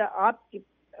एक बच्चा आपकी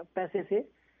पैसे से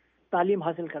तालीम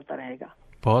हासिल करता रहेगा।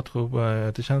 बहुत खूब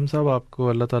एहतेशाम साहब, आपको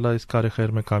अल्लाह ताला इस कार्य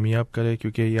खैर में कामयाब करे,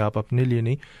 क्योंकि ये आप अपने लिए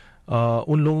नहीं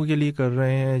उन लोगों के लिए कर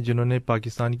रहे हैं जिन्होंने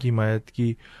पाकिस्तान की हिमायत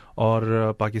की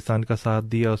और पाकिस्तान का साथ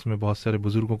दिया। उसमें बहुत सारे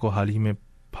बुजुर्गों को हाल ही में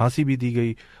फांसी भी दी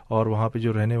गई और वहाँ पे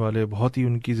जो रहने वाले बहुत ही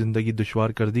उनकी ज़िंदगी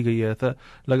दुश्वार कर दी गई है। ऐसा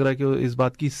लग रहा है कि इस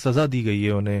बात की सज़ा दी गई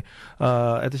है उन्हें।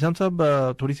 एहतेशाम साहब,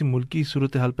 थोड़ी सी मुल्की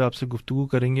सूरत हाल पे आपसे गुफ्तगू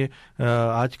करेंगे।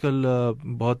 आजकल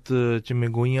बहुत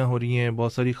चिम्मेगोइयाँ हो रही हैं,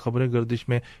 बहुत सारी खबरें गर्दिश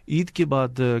में। ईद के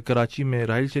बाद कराची में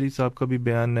राहिल शरीफ साहब का भी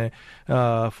बयान है,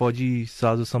 फ़ौजी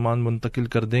साजो सामान मुंतकिल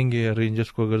कर देंगे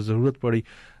रेंजर्स को अगर ज़रूरत पड़ी।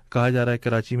 कहा जा रहा है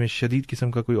कराची में शदीद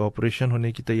किस्म का कोई ऑपरेशन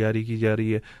होने की तैयारी की जा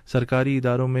रही है। सरकारी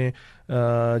इदारों में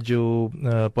जो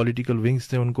पॉलिटिकल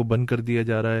विंग्स थे उनको बंद कर दिया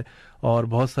जा रहा है, और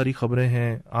बहुत सारी खबरें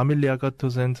हैं। आमिर लियाकत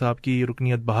हुसैन साहब की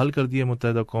रुकनियत बहाल कर दी है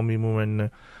मुत्तहिदा कौमी मूवमेंट ने,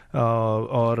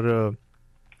 और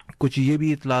कुछ ये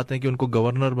भी इतलात हैं कि उनको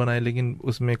गवर्नर बनाए, लेकिन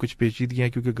उसमें कुछ पेचीदगियां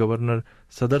हैं क्योंकि गवर्नर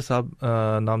सदर साहब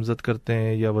नामजद करते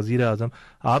हैं या वजीर आजम।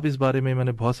 आप इस बारे में,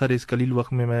 मैंने बहुत सारे इस कलील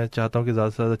वक्त में मैं चाहता हूं कि ज़्यादा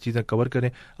से ज़्यादा चीज़ें कवर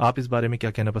करें, आप इस बारे में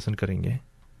क्या कहना पसंद करेंगे?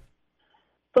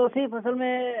 तो सिर्फ असल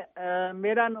में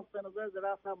मेरा नुक्ता नज़र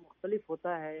ज़रा सा मुख्तलिफ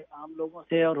होता है आम लोगों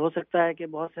से, और हो सकता है कि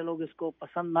बहुत से लोग इसको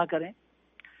पसंद ना करें,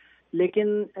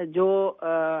 लेकिन जो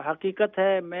हकीकत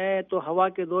है, मैं तो हवा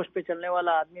के दोष पे चलने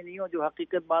वाला आदमी नहीं हूँ। जो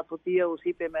हकीकत बात होती है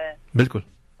उसी पे मैं बिल्कुल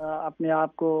अपने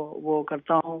आप को वो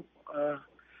करता हूँ,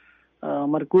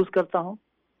 मरकूज करता हूँ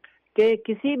कि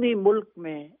किसी भी मुल्क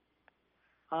में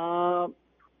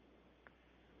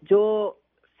जो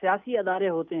सियासी अदारे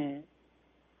होते हैं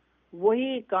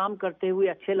वही काम करते हुए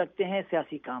अच्छे लगते हैं,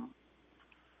 सियासी काम,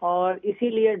 और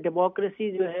इसीलिए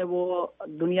डेमोक्रेसी जो है वो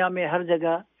दुनिया में हर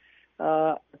जगह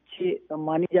अच्छी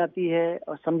मानी जाती है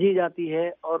और समझी जाती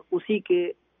है, और उसी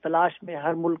के तलाश में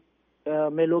हर मुल्क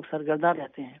में लोग सरगर्दा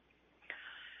रहते हैं।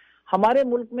 हमारे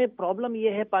मुल्क में प्रॉब्लम ये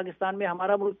है, पाकिस्तान में,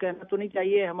 हमारा मुल्क कहना तो नहीं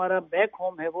चाहिए, हमारा बैक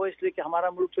होम है वो, इसलिए कि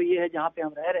हमारा मुल्क तो ये है जहाँ पे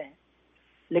हम रह रहे हैं,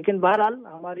 लेकिन बहरहाल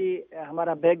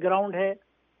हमारा बैकग्राउंड है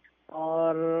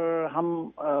और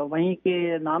हम वहीं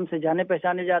के नाम से जाने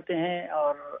पहचाने जाते हैं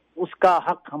और उसका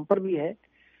हक हम पर भी है।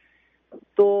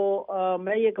 तो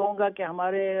मैं ये कहूँगा कि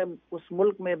हमारे उस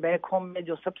मुल्क में, बैक होम में,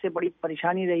 जो सबसे बड़ी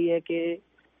परेशानी रही है कि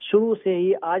शुरू से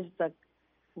ही आज तक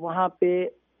वहाँ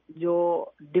पे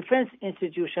जो डिफेंस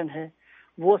इंस्टीट्यूशन है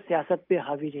वो सियासत पे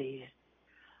हावी रही है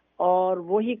और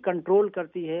वही कंट्रोल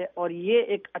करती है, और ये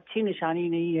एक अच्छी निशानी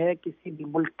नहीं है किसी भी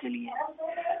मुल्क के लिए।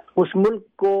 उस मुल्क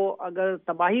को अगर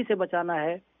तबाही से बचाना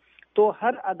है तो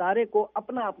हर अदारे को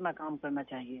अपना अपना काम करना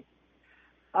चाहिए।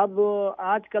 अब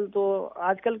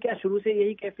आजकल क्या, शुरू से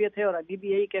यही कैफियत है और अभी भी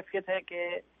यही कैफियत है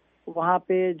कि वहाँ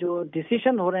पे जो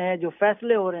डिसीजन हो रहे हैं, जो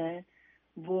फैसले हो रहे हैं,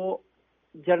 वो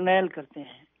जर्नैल करते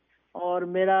हैं। और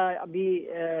मेरा अभी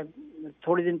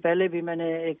थोड़े दिन पहले भी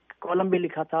मैंने एक कॉलम भी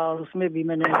लिखा था और उसमें भी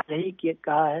मैंने यही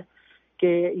कहा है कि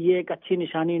ये एक अच्छी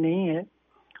निशानी नहीं है।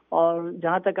 और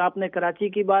जहाँ तक आपने कराची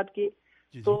की बात की,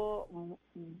 तो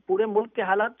पूरे मुल्क के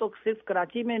हालात तो सिर्फ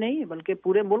कराची में नहीं बल्कि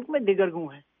पूरे मुल्क में दिगरगू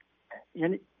हैं।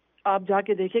 यानी आप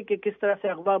जाके देखें कि किस तरह से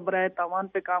अगवा बराए तावान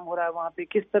पे काम हो रहा है, वहाँ पे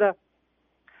किस तरह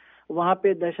वहाँ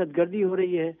पे दहशतगर्दी हो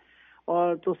रही है,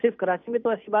 اور تو صرف کراچی میں تو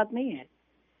ایسی بات نہیں ہے.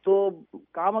 تو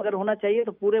کام اگر ہونا چاہیے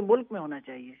تو پورے ملک میں ہونا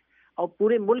چاہیے, اور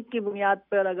پورے ملک کی بنیاد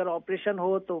پر اگر آپریشن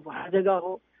ہو تو ہر جگہ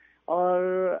ہو, اور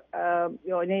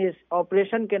یعنی اس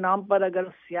آپریشن کے نام پر اگر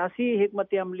سیاسی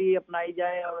حکمت عملی اپنائی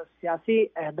جائے اور سیاسی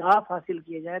اہداف حاصل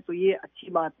کیے جائیں تو یہ اچھی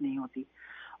بات نہیں ہوتی.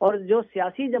 اور جو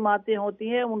سیاسی جماعتیں ہوتی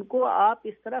ہیں ان کو آپ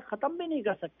اس طرح ختم بھی نہیں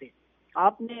کر سکتے.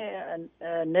 آپ نے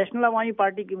نیشنل عوامی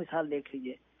پارٹی کی مثال دیکھ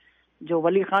لیجئے, جو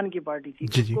ولی خان کی پارٹی تھی,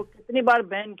 اس کو کتنی بار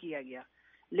بین کیا گیا,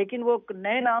 لیکن وہ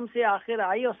نئے نام سے آخر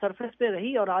آئی اور سرفیس پہ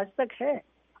رہی اور آج تک ہے,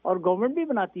 اور گورنمنٹ بھی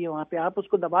بناتی ہے وہاں پہ. آپ اس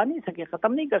کو دبا نہیں سکے,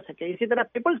 ختم نہیں کر سکے. اسی طرح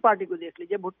پیپلز پارٹی کو دیکھ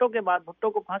لیجئے, بھٹو کے بعد, بھٹو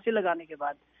کو پھانسی لگانے کے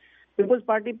بعد پیپلز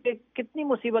پارٹی پہ کتنی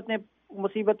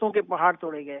مصیبتوں کے پہاڑ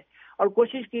توڑے گئے, اور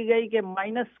کوشش کی گئی کہ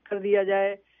مائنس کر دیا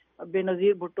جائے بے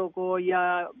نظیر بھٹو کو یا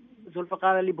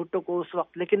ذوالفقار علی بھٹو کو اس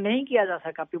وقت, لیکن نہیں کیا جا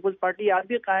سکا. پیپلز پارٹی آج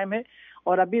بھی قائم ہے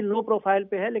اور ابھی لو پروفائل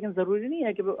پہ ہے, لیکن ضروری نہیں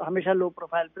ہے کہ ہمیشہ لو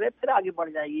پروفائل پہ رہے, پھر آگے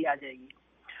بڑھ جائے گی, آ جائے گی.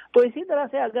 تو اسی طرح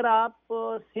سے اگر آپ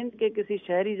سندھ کے کسی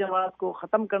شہری جماعت کو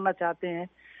ختم کرنا چاہتے ہیں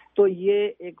تو یہ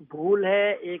ایک بھول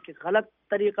ہے, ایک غلط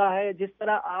طریقہ ہے. جس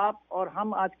طرح آپ اور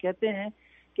ہم آج کہتے ہیں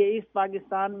کہ اس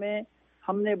پاکستان میں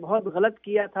ہم نے بہت غلط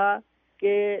کیا تھا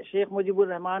کہ شیخ مجیب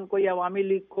الرحمان کو یا عوامی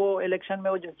لیگ کو الیکشن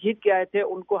میں وہ جو جیت کے آئے تھے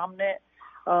ان کو ہم نے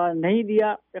نہیں دیا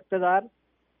اقتدار,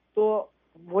 تو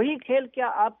وہی کھیل کیا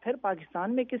آپ پھر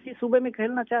پاکستان میں کسی صوبے میں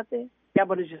کھیلنا چاہتے ہیں؟ کیا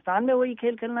بلوچستان میں وہی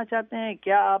کھیل کھیلنا چاہتے ہیں؟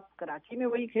 کیا آپ کراچی میں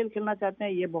وہی کھیل کھیلنا چاہتے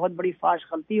ہیں؟ یہ بہت بڑی فاش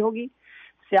غلطی ہوگی.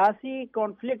 سیاسی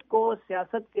کانفلکٹ کو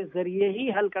سیاست کے ذریعے ہی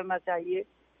حل کرنا چاہیے,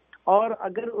 اور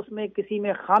اگر اس میں کسی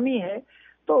میں خامی ہے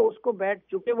تو اس کو بیٹھ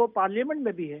چکے, وہ پارلیمنٹ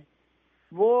میں بھی ہے,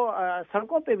 وہ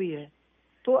سڑکوں پہ بھی ہے,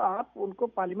 تو آپ ان کو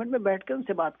پارلیمنٹ میں بیٹھ کے ان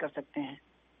سے بات کر سکتے ہیں.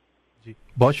 جی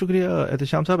بہت شکریہ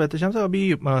احتشام صاحب. احتشام صاحب,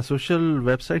 ابھی سوشل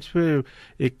ویب سائٹس پہ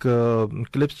ایک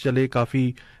کلپس چلے,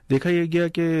 کافی دیکھا یہ گیا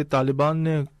کہ طالبان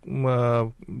نے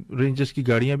رینجرز کی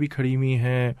گاڑیاں بھی کھڑی ہوئی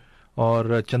ہیں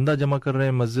اور چندہ جمع کر رہے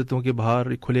ہیں مسجدوں کے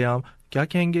باہر کھلے عام. کیا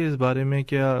کہیں گے اس بارے میں؟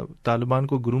 کیا طالبان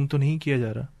کو گروم تو نہیں کیا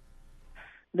جا رہا؟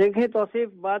 دیکھیں توصیف,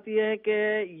 بات یہ ہے کہ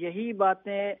یہی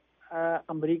باتیں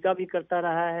امریکہ بھی کرتا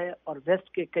رہا ہے اور ویسٹ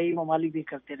کے کئی ممالک بھی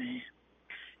کرتے رہے ہیں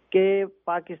کہ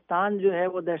پاکستان جو ہے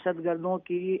وہ دہشت گردوں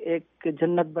کی ایک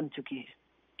جنت بن چکی ہے,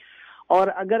 اور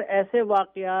اگر ایسے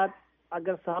واقعات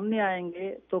اگر سامنے آئیں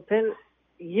گے تو پھر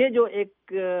یہ جو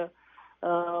ایک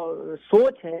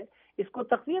سوچ ہے اس کو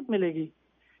تقویت ملے گی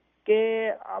کہ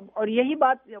اور یہی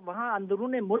بات وہاں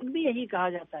اندرون ملک بھی یہی کہا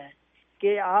جاتا ہے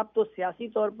کہ آپ تو سیاسی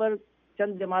طور پر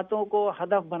چند جماعتوں کو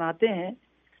ہدف بناتے ہیں,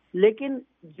 لیکن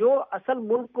جو اصل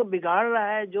ملک کو بگاڑ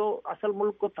رہا ہے, جو اصل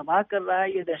ملک کو تباہ کر رہا ہے,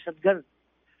 یہ دہشت گرد,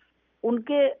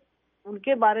 ان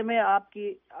کے بارے میں آپ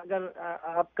کی اگر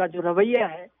آپ کا جو رویہ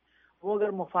ہے وہ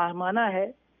اگر مفاہمانہ ہے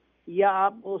یا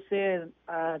آپ اسے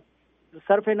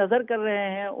صرف نظر کر رہے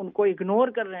ہیں, ان کو اگنور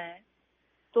کر رہے ہیں,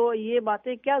 تو یہ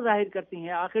باتیں کیا ظاہر کرتی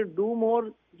ہیں؟ آخر ڈو مور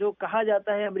جو کہا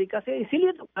جاتا ہے امریکہ سے, اسی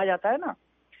لیے تو کہا جاتا ہے نا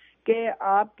کہ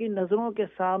آپ کی نظروں کے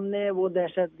سامنے وہ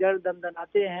دہشت گرد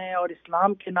دندناتے ہیں اور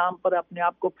اسلام کے نام پر اپنے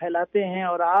آپ کو پھیلاتے ہیں,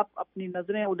 اور آپ اپنی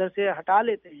نظریں ادھر سے ہٹا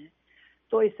لیتے ہیں.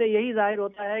 تو اس سے یہی ظاہر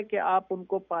ہوتا ہے کہ آپ ان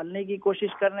کو پالنے کی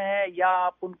کوشش کر رہے ہیں یا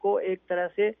آپ ان کو ایک طرح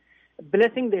سے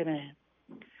بلیسنگ دے رہے ہیں,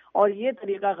 اور یہ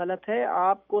طریقہ غلط ہے.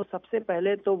 آپ کو سب سے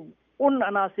پہلے تو ان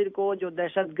عناصر کو جو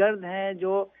دہشت گرد ہیں,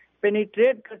 جو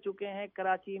پینیٹریٹ کر چکے ہیں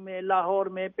کراچی میں, لاہور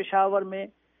میں, پشاور میں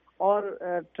اور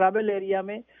ٹرائبل ایریا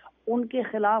میں, ان کے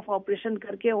خلاف آپریشن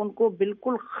کر کے ان کو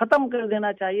بالکل ختم کر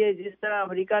دینا چاہیے, جس طرح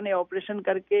امریکہ نے آپریشن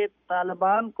کر کے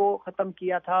طالبان کو ختم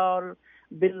کیا تھا اور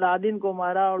بن لادن کو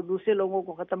مارا اور دوسرے لوگوں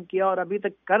کو ختم کیا اور ابھی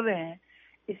تک کر رہے ہیں.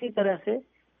 اسی طرح سے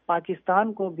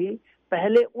پاکستان کو بھی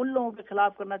پہلے ان لوگوں کے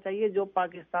خلاف کرنا چاہیے جو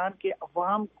پاکستان کے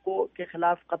عوام کو کے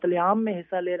خلاف قتل عام میں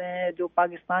حصہ لے رہے ہیں, جو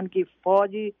پاکستان کی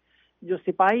فوجی جو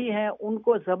سپاہی ہیں ان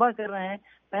کو ذبح کر رہے ہیں.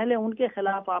 پہلے ان کے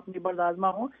خلاف آپ نبرد آزما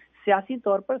ہوں سیاسی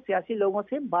طور پر, سیاسی لوگوں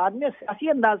سے, بعد میں سیاسی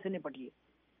انداز سے نپٹیے.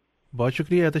 بہت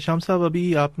شکریہ احتشام صاحب.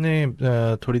 ابھی آپ نے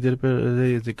تھوڑی دیر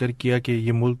پہلے ذکر کیا کہ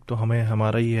یہ ملک تو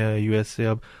ہمارا ہی ہے یو ایس سے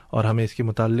اب, اور ہمیں اس کے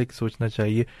متعلق سوچنا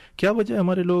چاہیے. کیا وجہ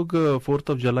ہمارے لوگ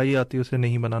 4th آف جولائی آتی ہے اسے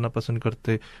نہیں منانا پسند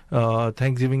کرتے,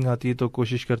 تھینکس گیونگ آتی ہے تو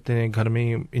کوشش کرتے ہیں گھر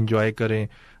میں انجوائے کریں,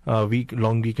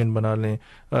 لانگ ویکینڈ بنا لیں.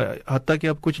 حتیٰ کہ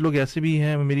اب کچھ لوگ ایسے بھی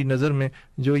ہیں میری نظر میں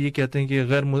جو یہ کہتے ہیں کہ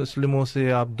غیر مسلموں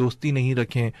سے آپ دوستی نہیں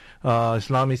رکھیں,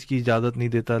 اسلام اس کی اجازت نہیں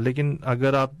دیتا. لیکن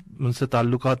اگر آپ ان سے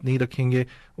تعلقات نہیں رکھیں گے,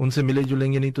 ان سے ملے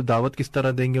جلیں گے نہیں, تو دعوت کس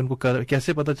طرح دیں گے؟ ان کو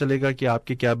کیسے پتہ چلے گا کہ آپ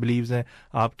کے کیا بلیوز ہیں,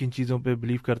 آپ کن چیزوں پہ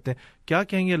بلیو کرتے ہیں؟ کیا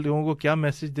کہیں گے لوگوں کو, کیا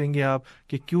میسج دیں گے آپ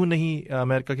کہ کیوں نہیں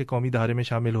امریکہ کے قومی دھارے میں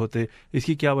شامل ہوتے؟ اس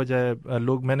کی کیا وجہ ہے؟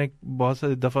 لوگ, میں نے بہت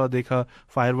ساری دفعہ دیکھا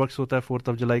فائر ورکس ہوتا ہے 4th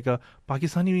آف جولائی کا,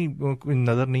 پاکستانی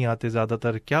نظر نہیں آتے زیادہ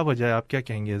تر. کیا وجہ ہے؟ آپ کیا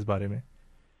کہیں گے اس بارے میں؟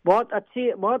 بہت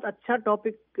اچھا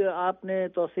ٹاپک آپ نے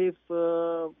توصیف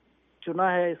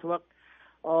چنا ہے اس وقت،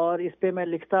 اور اس پہ میں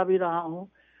لکھتا بھی رہا ہوں.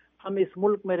 ہم اس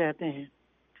ملک میں رہتے ہیں،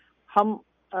 ہم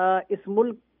اس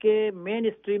ملک کے مین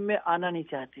اسٹریم میں آنا نہیں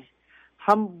چاہتے،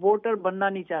 ہم ووٹر بننا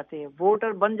نہیں چاہتے.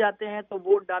 ووٹر بن جاتے ہیں تو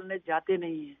ووٹ ڈالنے جاتے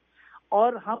نہیں ہیں،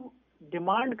 اور ہم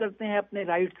ڈیمانڈ کرتے ہیں اپنے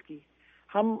رائٹس کی،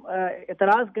 ہم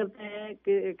اعتراض کرتے ہیں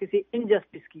کہ کسی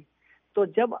انجسٹس کی. تو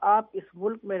جب آپ اس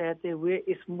ملک میں رہتے ہوئے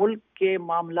اس ملک کے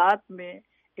معاملات میں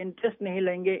انٹرسٹ نہیں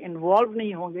لیں گے، انوالو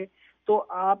نہیں ہوں گے، تو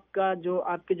آپ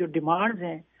کے جو ڈیمانڈز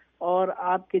ہیں اور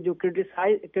آپ کے جو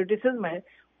کرٹیسزم ہے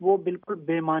وہ بالکل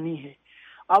بے معنی ہے.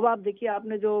 اب آپ دیکھیے، آپ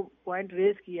نے جو پوائنٹ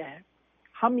ریز کیا ہے،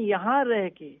 ہم یہاں رہ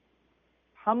کے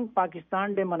ہم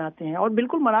پاکستان ڈے مناتے ہیں، اور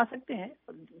بالکل منا سکتے ہیں.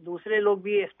 دوسرے لوگ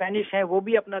بھی، اسپینش ہیں وہ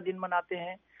بھی اپنا دن مناتے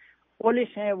ہیں،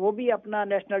 پولش ہیں وہ بھی اپنا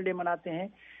نیشنل ڈے مناتے ہیں.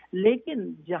 لیکن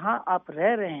جہاں آپ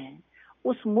رہ رہے ہیں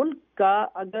اس ملک کا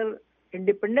اگر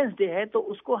انڈیپینڈنس ڈے ہے تو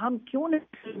اس کو ہم کیوں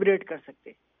نہیں سیلیبریٹ کر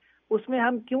سکتے، اس میں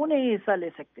ہم کیوں نہیں حصہ لے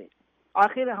سکتے؟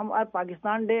 آخر ہمارا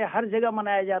پاکستان ڈے ہر جگہ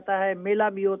منایا جاتا ہے، میلہ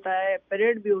بھی ہوتا ہے،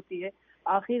 پریڈ بھی ہوتی ہے.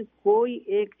 آخر کوئی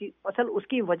ایک چیز، اصل اس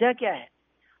کی وجہ کیا ہے؟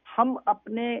 ہم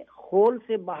اپنے ہول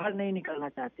سے باہر نہیں نکلنا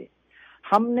چاہتے.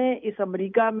 ہم نے اس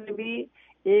امریکہ میں بھی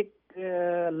ایک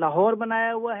لاہور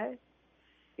بنایا ہوا ہے،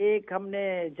 ایک ہم نے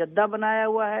جدہ بنایا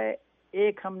ہوا ہے،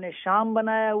 ایک ہم نے شام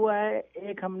بنایا ہوا ہے،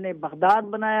 ایک ہم نے بغداد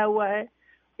بنایا ہوا ہے،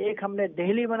 ایک ہم نے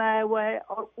دہلی بنایا ہوا ہے،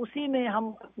 اور اسی میں ہم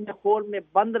اپنے خول میں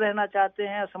بند رہنا چاہتے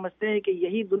ہیں اور سمجھتے ہیں کہ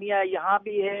یہی دنیا یہاں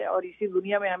بھی ہے اور اسی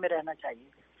دنیا میں ہمیں رہنا چاہیے.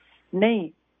 نہیں،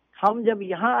 ہم جب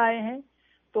یہاں آئے ہیں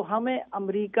تو ہمیں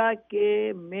امریکہ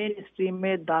کے مین اسٹریم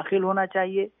میں داخل ہونا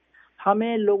چاہیے.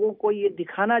 ہمیں لوگوں کو یہ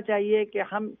دکھانا چاہیے کہ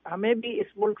ہمیں بھی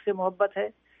اس ملک سے محبت ہے،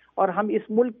 اور ہم اس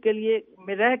ملک کے لیے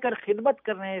میں رہ کر خدمت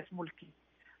کر رہے ہیں اس ملک کی.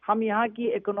 ہم یہاں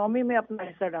کی اکنامی میں اپنا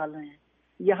حصہ ڈال رہے ہیں،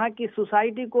 یہاں کی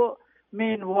سوسائٹی کو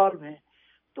میں انوالو ہیں.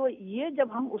 تو یہ جب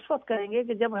ہم اس وقت کریں گے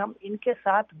کہ جب ہم ان کے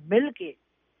ساتھ مل کے،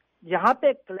 جہاں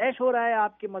پہ کلیش ہو رہا ہے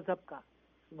آپ کے مذہب کا،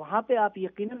 وہاں پہ آپ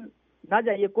یقیناً نہ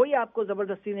جائیے. کوئی آپ کو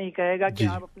زبردستی نہیں کہے گا کہ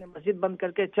آپ اپنے مسجد بند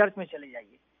کر کے چرچ میں چلے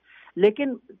جائیے.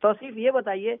 لیکن توصیف یہ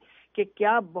بتائیے کہ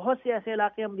کیا بہت سے ایسے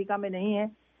علاقے امریکہ میں نہیں ہیں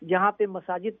جہاں پہ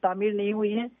مساجد تعمیر نہیں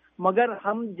ہوئی ہیں، مگر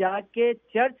ہم جا کے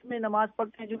چرچ میں نماز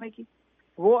پڑھتے ہیں جمعے کی،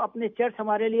 وہ اپنے چرچ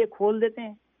ہمارے لیے کھول دیتے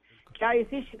ہیں. کیا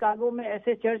اسی شکاگو میں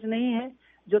ایسے چرچ نہیں ہیں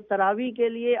جو تراویح کے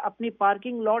لیے اپنی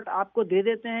پارکنگ لاٹ آپ کو دے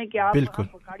دیتے ہیں کہ آپ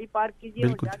وہاں گاڑی پارک کیجئے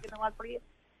اور جا کے نماز پڑھیے؟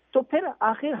 تو پھر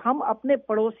آخر ہم اپنے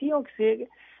پڑوسیوں سے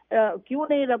کیوں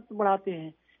نہیں ربط بڑھاتے ہیں؟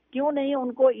 کیوں نہیں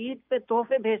ان کو عید پہ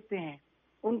تحفے بھیجتے ہیں،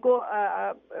 ان کو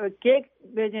کیک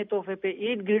بھیجیں تحفے پہ،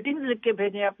 عید گریٹنگز لکھ کے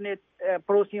بھیجیں اپنے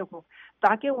پڑوسیوں کو،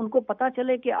 تاکہ ان کو پتہ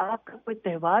چلے کہ آپ کا کوئی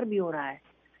تہوار بھی ہو رہا ہے.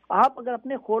 آپ اگر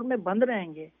اپنے خول میں بند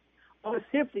رہیں گے اور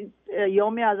صرف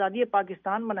یوم آزادی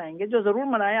پاکستان منائیں گے، جو ضرور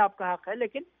منائیں، آپ کا حق ہے،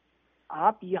 لیکن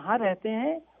آپ یہاں رہتے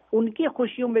ہیں، ان کی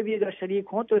خوشیوں میں بھی اگر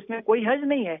شریک ہوں تو اس میں کوئی حرج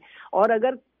نہیں ہے. اور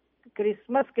اگر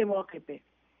کرسمس کے موقع پہ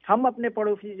ہم اپنے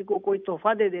پڑوسی کو کوئی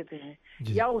تحفہ دے دیتے ہیں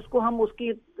یا اس کو ہم اس کی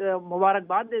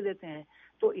مبارکباد دے دیتے ہیں،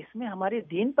 تو اس میں ہمارے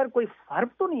دین پر کوئی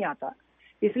فرق تو نہیں آتا.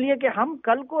 اس لیے کہ ہم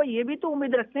کل کو یہ بھی تو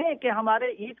امید رکھتے ہیں کہ ہمارے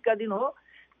عید کا دن ہو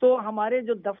تو ہمارے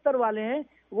جو دفتر والے ہیں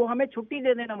وہ ہمیں چھٹی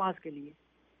دے دیں نماز کے لیے.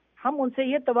 ہم ان سے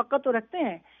یہ توقع تو رکھتے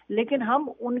ہیں، لیکن ہم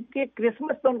ان کے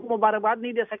کرسمس پہ ان کو مبارکباد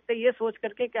نہیں دے سکتے یہ سوچ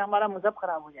کر کے کہ ہمارا مذہب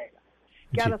خراب ہو جائے گا.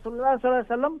 کیا رسول اللہ صلی اللہ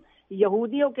علیہ وسلم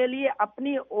یہودیوں کے لیے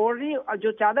اپنی اوڑھنی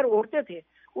جو چادر اوڑھتے تھے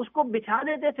اس کو بچھا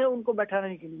دیتے تھے ان کو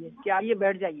بیٹھانے کے لیے کہ آئیے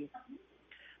بیٹھ جائیے؟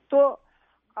 تو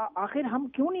آخر ہم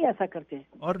کیوں نہیں ایسا کرتے؟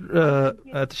 اور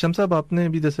احتشام صاحب، آپ نے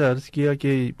بھی جیسے عرض کیا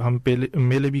کہ ہم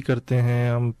میلے بھی کرتے ہیں،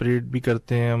 ہم پریڈ بھی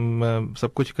کرتے ہیں، ہم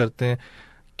سب کچھ کرتے ہیں.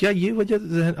 کیا یہ وجہ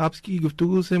آپ کی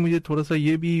گفتگو سے مجھے تھوڑا سا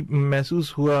یہ بھی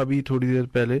محسوس ہوا ابھی تھوڑی دیر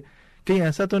پہلے، کہیں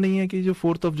ایسا تو نہیں ہے کہ جو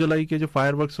 4 جولائی کے جو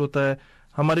فائر ورکس ہوتا ہے،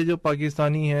 ہمارے جو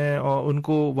پاکستانی ہیں اور ان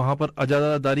کو وہاں پر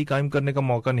اجازہ داری قائم کرنے کا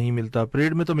موقع نہیں ملتا؟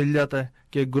 پریڈ میں تو مل جاتا ہے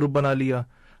کہ ایک گروپ بنا لیا.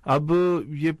 اب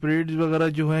یہ پریڈ وغیرہ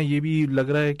جو ہیں یہ بھی لگ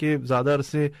رہا ہے کہ زیادہ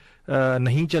عرصے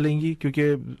نہیں چلیں گی،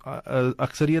 کیونکہ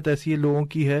اکثریت ایسی لوگوں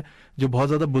کی ہے جو بہت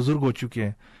زیادہ بزرگ ہو چکے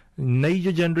ہیں. نئی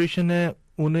جو جنریشن ہے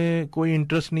انہیں کوئی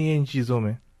انٹرسٹ نہیں ہے ان چیزوں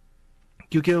میں،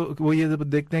 کیونکہ وہ یہ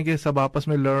دیکھتے ہیں کہ سب آپس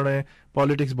میں لڑ رہے ہیں،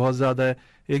 پالیٹکس بہت زیادہ ہے،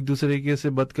 ایک دوسرے کے سے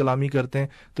بد کلامی کرتے ہیں.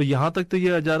 تو یہاں تک تو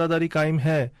یہ اجارہ داری قائم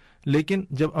ہے، لیکن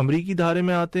جب امریکی دھارے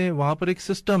میں آتے ہیں وہاں پر ایک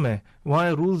سسٹم ہے، وہاں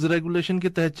رولز ریگولیشن کے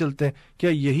تحت چلتے ہیں. کیا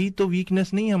یہی تو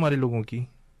ویکنیس نہیں ہے ہمارے لوگوں کی؟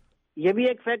 یہ بھی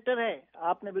ایک فیکٹر ہے.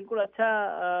 آپ نے بالکل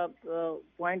اچھا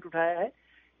پوائنٹ اٹھایا ہے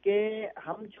کہ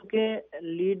ہم چونکہ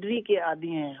لیڈری کے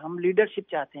عادی ہیں، ہم لیڈرشپ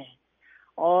چاہتے ہیں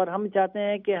اور ہم چاہتے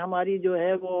ہیں کہ ہماری جو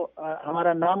ہے وہ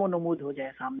ہمارا نام و نمود ہو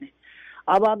جائے سامنے.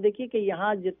 اب آپ دیکھیے کہ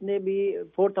یہاں جتنے بھی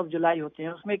 4 جولائی ہوتے ہیں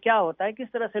اس میں کیا ہوتا ہے,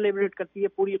 کس طرح سیلیبریٹ کرتی ہے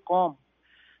پوری قوم.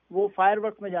 وہ فائر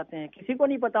ورکس میں جاتے ہیں, کسی کو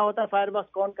نہیں پتا ہوتا فائر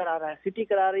ورکس کون کرا رہا ہے. سٹی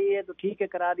کرا رہی ہے تو ٹھیک ہے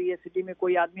کرا رہی ہے, سٹی میں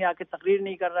کوئی آدمی آ کے تقریر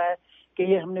نہیں کر رہا ہے کہ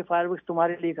یہ ہم نے فائر ورکس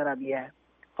تمہارے لیے کرا دیا ہے.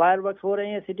 فائر ورکس ہو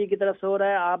رہے ہیں, سٹی کی طرف سے ہو رہا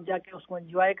ہے, آپ جا کے اس کو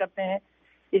انجوائے کرتے ہیں.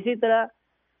 اسی طرح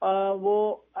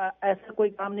وہ ایسا کوئی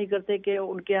کام نہیں کرتے کہ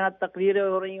ان کے ہاں تقریریں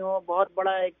ہو رہی ہوں, بہت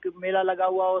بڑا ایک میلہ لگا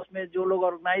ہوا ہو, اس میں جو لوگ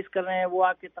آرگنائز کر رہے ہیں وہ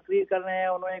آ کے تقریر کر رہے ہیں,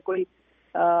 انہوں نے کوئی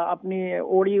اپنی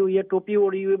اوڑھی ہوئی ہے, ٹوپی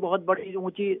اوڑھی ہوئی بہت بڑی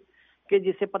اونچی, کہ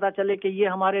جس سے پتہ چلے کہ یہ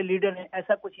ہمارے لیڈر ہیں.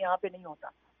 ایسا کچھ یہاں پہ نہیں ہوتا.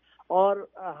 اور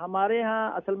ہمارے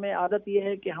ہاں اصل میں عادت یہ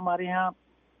ہے کہ ہمارے ہاں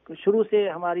شروع سے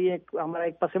ہمارا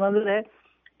ایک پس منظر ہے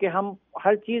کہ ہم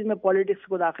ہر چیز میں پولیٹکس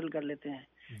کو داخل کر لیتے ہیں.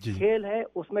 جی. کھیل ہے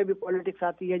اس میں بھی پولیٹکس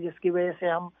آتی ہے, جس کی وجہ سے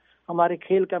ہمارے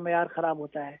کھیل کا معیار خراب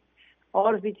ہوتا ہے,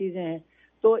 اور بھی چیزیں ہیں.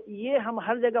 تو یہ ہم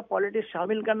ہر جگہ پولیٹکس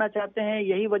شامل کرنا چاہتے ہیں.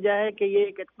 یہی وجہ ہے کہ یہ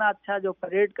ایک اتنا اچھا جو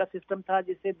پریڈ کا سسٹم تھا,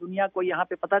 جس سے دنیا کو یہاں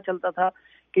پہ پتہ چلتا تھا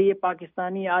کہ یہ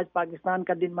پاکستانی آج پاکستان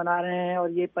کا دن منا رہے ہیں اور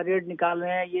یہ پریڈ نکال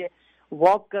رہے ہیں, یہ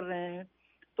واک کر رہے ہیں.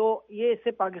 تو یہ اس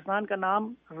سے پاکستان کا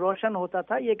نام روشن ہوتا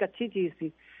تھا, یہ ایک اچھی چیز تھی.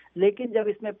 لیکن جب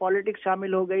اس میں پالیٹکس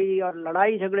شامل ہو گئی اور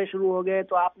لڑائی جھگڑے شروع ہو گئے,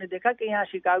 تو آپ نے دیکھا کہ یہاں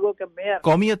شکاگو کے میئر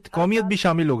قومیت بھی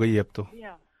شامل ہو گئی اب تو.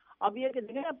 اب یہ کہ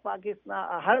دیکھیں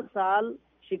پاکستان ہر سال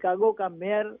شکاگو کا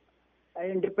میئر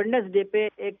انڈیپینڈنس ڈے پہ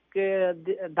ایک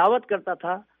دعوت کرتا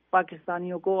تھا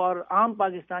پاکستانیوں کو, اور عام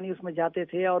پاکستانی اس میں جاتے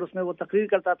تھے اور اس میں وہ تقریر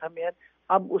کرتا تھا میئر.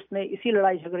 اب اس نے اسی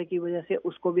لڑائی جھگڑے کی وجہ سے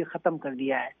اس کو بھی ختم کر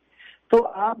دیا ہے. تو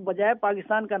آپ بجائے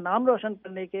پاکستان کا نام روشن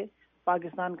کرنے کے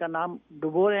پاکستان کا نام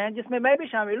ڈبو رہے ہیں, جس میں میں بھی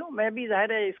شامل ہوں. میں بھی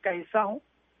ظاہر ہے اس کا حصہ ہوں,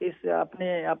 اس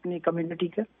اپنی کمیونٹی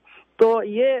کا. تو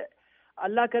یہ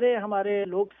اللہ کرے ہمارے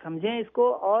لوگ سمجھیں اس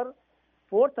کو, اور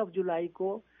 4 جولائی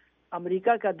کو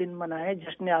امریکہ کا دن منائیں,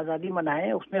 جشن آزادی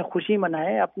منائیں, اس میں خوشی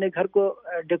منائیں, اپنے گھر کو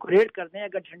ڈیکوریٹ کر دیں.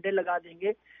 اگر جھنڈے لگا دیں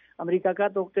گے امریکہ کا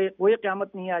تو کوئی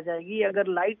قیامت نہیں آ جائے گی. اگر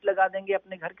لائٹ لگا دیں گے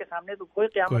اپنے گھر کے سامنے تو کوئی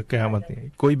قیامت نہیں,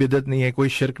 کوئی بدعت نہیں ہے, کوئی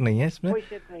شرک نہیں ہے اس میں.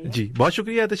 جی بہت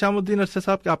شکریہ احتشام الدین ارشد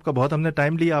صاحب کہ آپ کا بہت ہم نے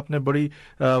ٹائم لیا, آپ نے بڑی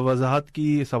وضاحت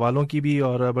کی, سوالوں کی بھی,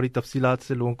 اور بڑی تفصیلات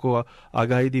سے لوگوں کو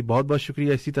آگاہی دی. بہت بہت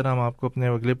شکریہ. اسی طرح ہم آپ کو اپنے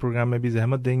اگلے پروگرام میں بھی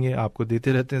زحمت دیں گے, آپ کو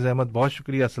دیتے رہتے ہیں زحمت. بہت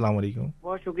شکریہ. السلام علیکم.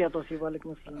 بہت شکریہ توصیف. وعلیکم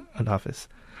السلام. اللہ حافظ.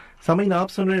 سامعین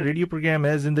آپ سن رہے ہیں ریڈیو پروگرام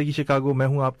ہے زندگی شکاگو. میں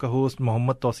ہوں آپ کا ہوسٹ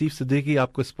محمد توصیف صدیقی.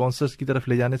 آپ کو اسپانسرز کی طرف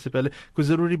لے جانے سے پہلے کچھ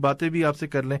ضروری باتیں بھی آپ سے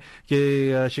کر لیں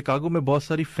کہ شکاگو میں بہت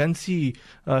ساری فینسی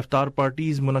افطار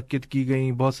پارٹیز منعقد کی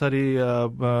گئیں, بہت سارے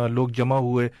لوگ جمع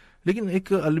ہوئے, لیکن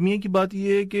ایک المیہ کی بات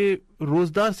یہ ہے کہ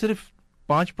روزدار صرف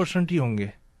 5% ہی ہوں گے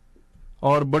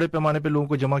اور بڑے پیمانے پہ لوگوں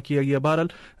کو جمع کیا گیا.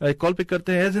 بہرحال کال پک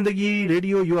کرتے ہیں. زندگی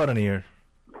radio, you are on year.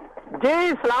 جی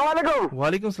السلام علیکم.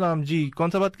 وعلیکم السلام. جی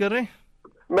کون سا بات کر رہے ہیں؟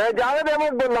 میں جاوید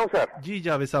احمد بول رہا ہوں سر. جی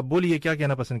جاوید صاحب بولیے, کیا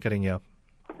کہنا پسند کریں گے آپ؟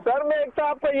 سر میں ایک تو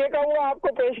آپ کو یہ کہوں گا, آپ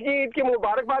کو پیشگی عید کی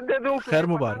مبارکباد دے دوں. خیر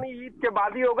مبارک. عید کے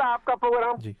بعد ہی ہوگا آپ کا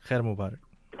پروگرام. جی خیر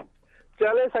مبارک.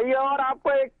 چلے صحیح ہے. اور آپ کو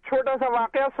ایک چھوٹا سا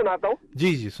واقعہ سناتا ہوں.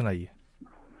 جی جی سنائیے.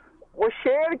 وہ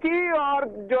شیر کی اور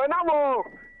جو ہے نا وہ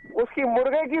اس کی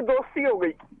مرغے کی دوستی ہو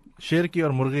گئی. شیر کی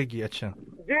اور مرغے کی. اچھا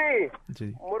جی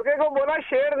جی. مرغے کو بولا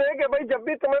شیر نے کہ بھائی جب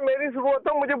بھی تمہیں میری ضرورت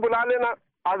ہو مجھے بلا لینا,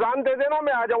 اذان دے دینا,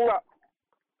 میں آ جاؤں گا.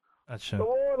 اچھا. تو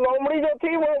وہ لومڑی جو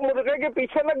تھی وہ مرغے کے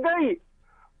پیچھے لگ گئی,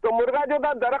 تو مرغا جو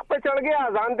تھا درخت پہ چڑھ گیا,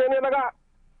 اذان دینے لگا.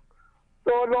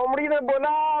 تو لومڑی نے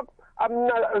بولا اب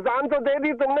اذان تو دے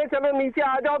دی تم نے, چلو نیچے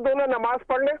آ جاؤ دونوں نماز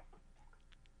پڑھ لیں.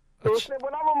 تو اس نے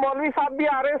بولا وہ مولوی صاحب بھی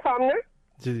آ رہے ہیں سامنے,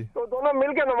 جی تو دونوں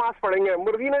مل کے نماز پڑھیں گے.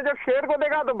 مرغی نے جب شیر کو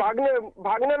دیکھا تو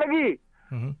بھاگنے لگی.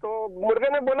 تو مرغے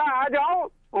نے بولا آ جاؤ,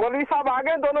 مولوی صاحب آ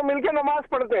گئے, دونوں مل کے نماز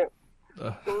پڑھتے ہیں.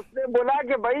 تو اس نے بولا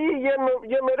کہ بھائی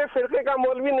یہ میرے فرقے کا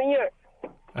مولوی نہیں ہے.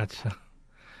 اچھا.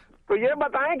 تو یہ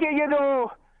بتائیں کہ یہ جو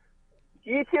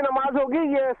عید کی نماز ہوگی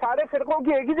یہ سارے فرقوں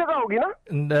کی ایک ہی جگہ ہوگی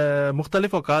نا؟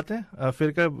 مختلف اوقات ہیں,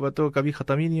 فرقہ تو کبھی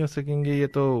ختم ہی نہیں ہو سکیں گے, یہ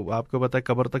تو آپ کو پتہ ہے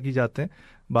قبر تک ہی جاتے ہیں.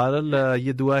 بہرحال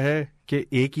یہ دعا ہے کہ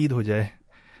ایک عید ہو جائے.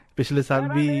 پچھلے سال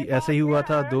بھی ایسا ہی ہوا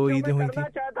تھا, 2 عیدیں ہوئی تھیں.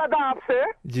 چاہتا تھا آپ سے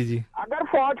جی جی, اگر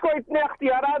فوج کو اتنے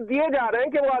اختیارات دیے جا رہے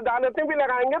ہیں کہ وہ عدالتیں بھی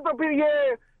لگائیں گے, تو پھر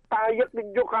یہ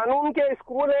جو قانون کے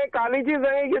اسکول ہیں, کالجز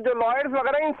ہیں, یہ جو لائرز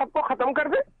وغیرہ ان سب کو ختم کر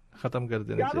دیں.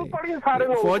 دینا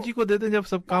چاہیے. فوجی کو دیتے ہیں جب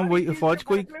سب کام وہی فوج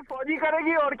کو فوجی کرے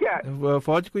گی, اور کیا ہے,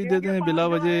 فوج کو ہی دیتے ہیں بلا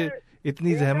وجہ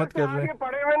اتنی زحمت کر رہے ہیں.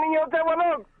 پڑھے ہوئے نہیں ہوتے وہ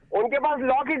لوگ, ان کے پاس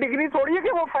لا کی ڈگری تھوڑی ہے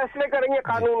کہ وہ فیصلے کریں گے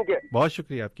قانون کے. بہت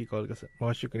شکریہ آپ کی کال کا سر,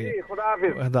 بہت شکریہ. خدا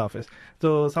حافظ. خدا حافظ.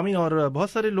 تو سامعین, اور بہت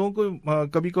سارے لوگوں کو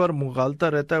کبھی کبھار مغالطہ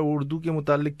رہتا ہے اردو کے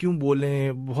متعلق کیوں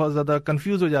بولیں, بہت زیادہ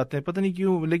کنفیوز ہو جاتے ہیں, پتہ نہیں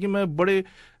کیوں. لیکن میں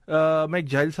ایک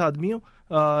جاہل سا آدمی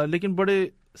ہوں, لیکن بڑے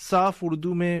صاف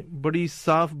اردو میں بڑی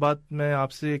صاف بات میں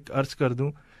آپ سے ایک عرض کر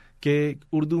دوں کہ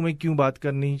اردو میں کیوں بات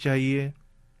کرنی چاہیے.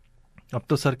 اب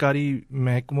تو سرکاری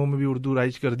محکموں میں بھی اردو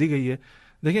رائج کر دی گئی ہے.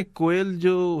 دیکھیں کوئل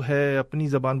جو ہے اپنی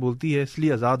زبان بولتی ہے اس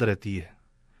لیے آزاد رہتی ہے.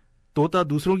 طوطا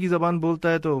دوسروں کی زبان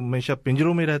بولتا ہے تو ہمیشہ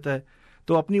پنجروں میں رہتا ہے.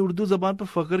 تو اپنی اردو زبان پر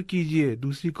فخر کیجئے,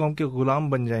 دوسری قوم کے غلام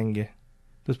بن جائیں گے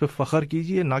تو اس پہ فخر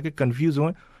کیجئے, نہ کہ کنفیوز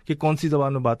ہوئیں کہ کون سی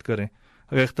زبان میں بات کریں.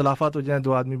 اگر اختلافات ہو جائیں,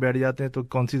 دو آدمی بیٹھ جاتے ہیں تو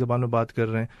کون سی زبان میں بات کر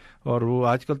رہے ہیں. اور وہ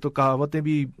آج کل تو کہاوتیں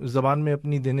بھی زبان میں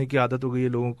اپنی دینے کی عادت ہو گئی ہے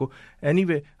لوگوں کو. اینی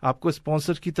وے آپ کو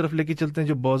اسپانسر کی طرف لے کے چلتے ہیں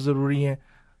جو بہت ضروری ہیں.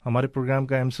 ہمارے پروگرام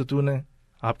کا اہم ستون ہے.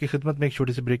 آپ کی خدمت میں ایک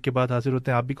چھوٹے سے بریک کے بعد حاضر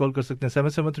ہوتے ہیں. آپ بھی کال کر سکتے ہیں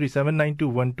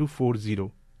 7737921240.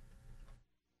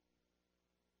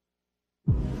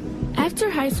 After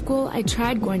high school, I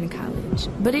tried going to college,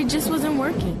 but it just wasn't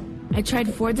working. I tried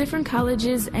 4 different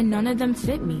colleges and none of them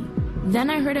fit me. Then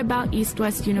I heard about East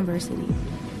West University.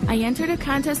 I entered a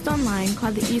contest online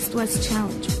called the East West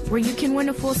Challenge, where you can win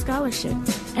a full scholarship,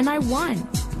 and I won.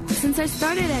 Since I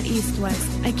started at East West,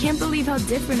 I can't believe how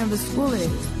different of a school it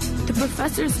is. The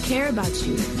professors care about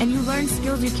you, and you learn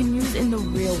skills you can use in the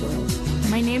real world.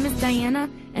 My name is Diana,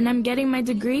 and I'm getting my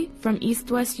degree from East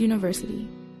West University.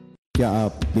 کیا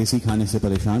آپ دیسی کھانے سے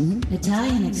پریشان ہیں؟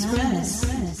 Italian Express.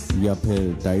 یا پھر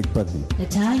diet پر ہیں؟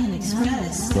 Italian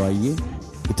Express. تو آئیے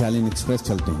اٹالین ایکسپریس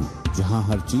چلتے ہیں, جہاں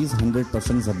ہر چیز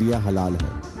 100% ذبیحہ حلال ہے.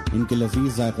 ان کے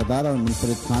لذیذ ذائقہ دار اور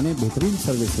منفرد کھانے بہترین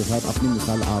سروس کے ساتھ اپنی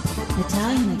مثال آپ ہیں.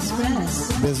 Italian Express.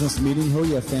 بزنس میٹنگ ہو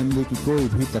یا فیملی کی کوئی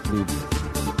بھی تقریب,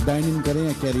 ڈائن ان کریں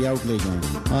یا کیری آؤٹ لے جائیں,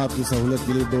 آپ کی سہولت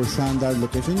کے لیے 2 شاندار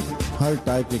لوکیشن ہر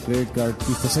ٹائپ کے کریڈٹ کارڈ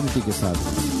کی فیسلٹی کے ساتھ.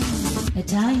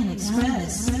 Italian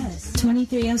Express.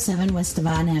 2307 West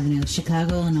Devon Avenue,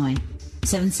 Chicago, Illinois.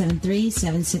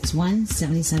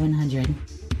 773-761-7700.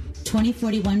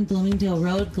 2041 Bloomingdale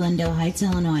Road, Glendale Heights,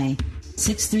 Illinois.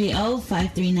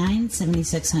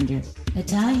 630-539-7600.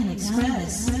 Italian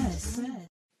Express.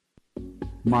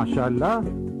 ماشاءاللہ,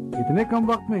 اتنے کم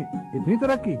وقت میں اتنی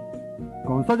ترقی,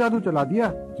 کون سا جادو چلا دیا؟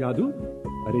 جادو؟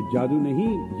 ارے جادو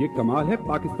نہیں, یہ کمال ہے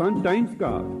پاکستان ٹائمز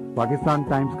کا. پاکستان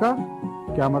ٹائمز کا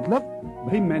کیا مطلب؟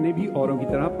 بھائی میں نے بھی اوروں کی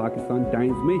طرح پاکستان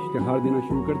ٹائمز میں اشتہار دینا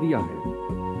شروع کر دیا ہے.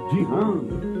 جی ہاں,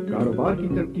 کاروبار کی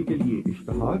ترقی کے لیے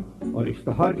اشتہار, اور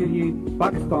اشتہار کے لیے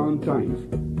پاکستان ٹائمز.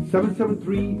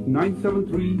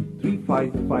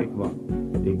 773-973-3551.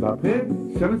 ایک بار پھر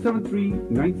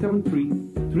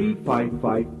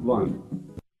 773-973-3551.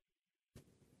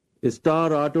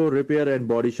 Star auto repair and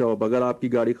body shop. اگر آپ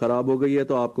کی گاڑی خراب ہو گئی ہے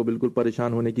تو آپ کو بالکل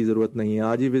پریشان ہونے کی ضرورت نہیں ہے.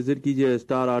 آج ہی وزٹ کیجیے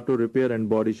star auto repair and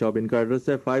body shop. ان کا ایڈریس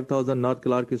ہے 5000 north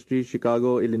Clarke street,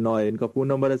 Chicago, Illinois. ان کا فون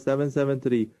نمبر ہے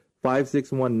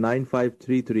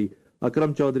 773-561-9533.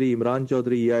 اکرم چودھری, عمران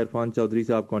چودھری یا عرفان چودھری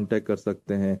سے آپ کانٹیکٹ کر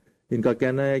سکتے ہیں. ان کا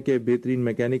کہنا ہے کہ بہترین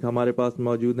میکینک ہمارے پاس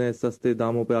موجود ہیں, سستے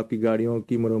داموں پہ آپ کی گاڑیوں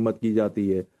کی مرمت کی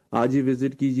جاتی ہے. آج ہی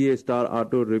وزٹ کیجیے star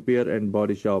auto repair and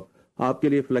body shop. آپ کے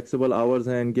لیے فلیکسیبل آورز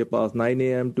ہیں ان کے پاس 9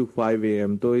 AM to 5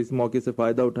 AM, تو اس موقع سے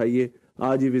فائدہ اٹھائیے.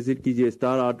 آج ہی وزٹ کیجیے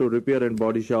star auto repair and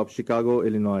body shop, Chicago,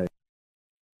 Illinois.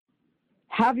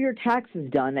 Have your taxes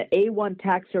done at A1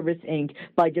 Tax Service Inc.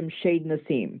 by Jamshed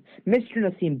Naseem. Mr.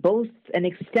 Naseem boasts an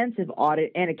extensive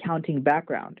audit and accounting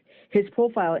background. His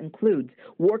profile includes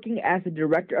working as the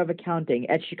Director of Accounting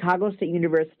at Chicago State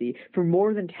University for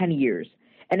more than 10 years,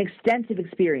 an extensive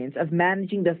experience of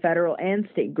managing the federal and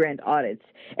state grant audits,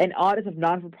 and audits of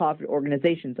non-for-profit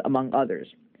organizations, among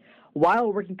others.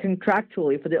 While working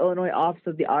contractually for the Illinois Office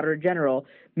of the Auditor General,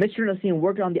 Mr. Naseem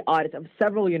worked on the audits of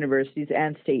several universities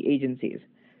and state agencies.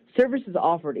 Services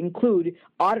offered include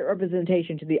audit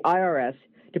representation to the IRS,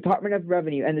 Department of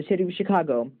Revenue, and the City of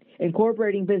Chicago,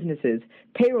 incorporating businesses,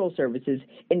 payroll services,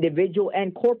 individual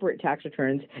and corporate tax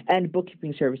returns, and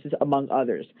bookkeeping services, among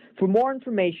others. For more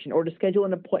information or to schedule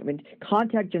an appointment,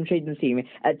 contact Jamshed Naseem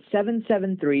at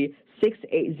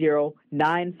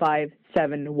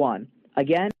 773-680-9571.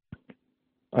 Again,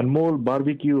 انمول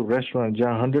barbecue restaurant,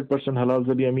 جہاں 100% حلال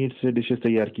zabiha meat سے dishes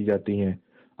تیار کی جاتی ہیں.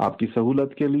 آپ کی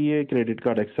سہولت کے لیے کریڈٹ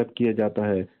کارڈ ایکسیپٹ کیا جاتا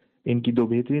ہے. ان کی 2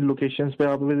 بہترین لوکیشنز پہ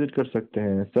آپ وزٹ کر سکتے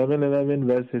ہیں. 711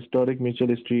 waste historic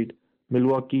Mitchell street,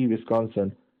 Milwaukee, Wisconsin.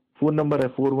 Phone number ہے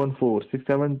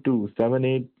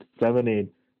 414-672-7878.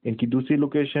 ان کی دوسری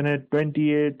لوکیشن ہے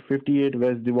 2858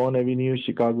 ویسٹ دیوان avenue,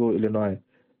 Chicago, Illinois.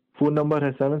 Phone number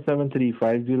ہے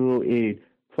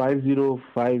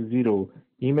 773-508-5050.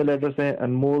 ای میل ایڈریس ہے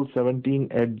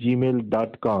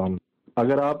anmol17@gmail.com.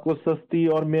 اگر آپ کو سستی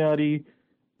اور معیاری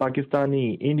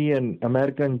Pakistani, Indian,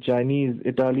 American, Chinese,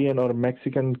 Italian اور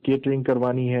میکسیکن کیٹرنگ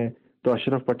کروانی ہے تو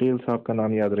اشرف پٹیل صاحب کا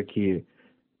نام یاد رکھیے.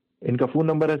 ان کا فون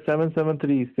نمبر ہے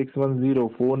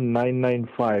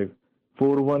 773-610-4995,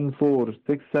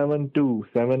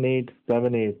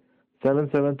 414-672-7878,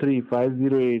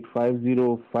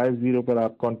 773-508-5050 پر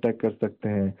آپ کانٹیکٹ کر سکتے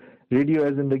ہیں. रेडियो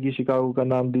ए जिंदगी शिकागो का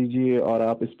नाम दीजिए और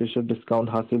आप स्पेशल डिस्काउंट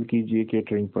हासिल कीजिए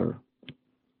केटरिंग पर।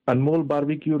 अनमोल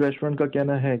बारबेक्यू रेस्टोरेंट का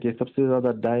कहना है कि सबसे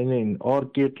ज़्यादा डाइनिंग और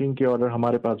केटरिंग के ऑर्डर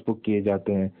हमारे पास बुक किए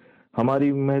जाते हैं।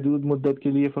 हमारी महदूद मुद्दत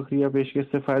के लिए फखरिया पेशकश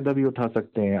से फ़ायदा भी उठा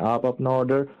सकते हैं। आप अपना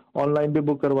ऑर्डर ऑनलाइन भी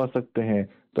बुक करवा सकते हैं,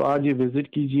 तो आज ही विजिट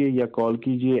कीजिए या कॉल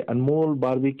कीजिए अनमोल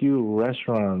बारबेक्यू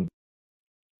रेस्टोरेंट।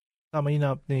 सामीन,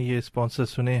 आपने ये स्पॉन्सर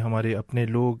सुने, हमारे अपने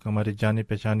लोग, हमारे जाने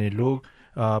पहचाने लोग,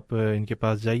 आप इनके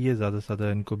पास जाइए, ज़्यादा से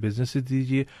ज़्यादा इनको बिजनेस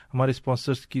दीजिए। हमारे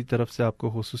स्पॉन्सर्स की तरफ से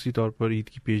आपको खुसूसी तौर पर ईद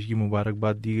की पेशगी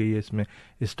मुबारकबाद दी गई है। इसमें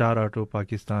star auto,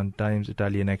 Pakistan times,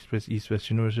 Italian express, east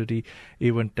west university,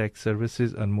 Avon take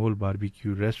services, अनमोल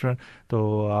बारबेक्यू रेस्टोरेंट।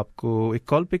 तो आपको एक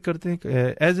कॉल पिक करते हैं।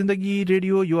 ए जिंदगी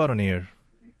radio, you are on air.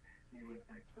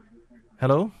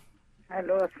 Hello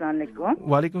अस्सलाम वालेकुम।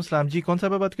 वालेकुम सलाम जी, कौन सा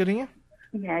बात कर रही हैं?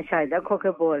 मैं शाहिदा खोकर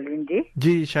बोल रही हूँ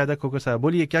जी शाहिदा खोकर साहब,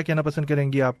 बोलिए क्या कहना पसंद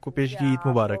करेंगी? आपको पेश की ईद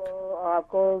मुबारक।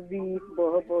 आपको भी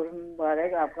बहुत बहुत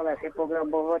मुबारक। आपका वैसे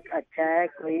प्रोग्राम बहुत अच्छा है।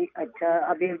 कोई अच्छा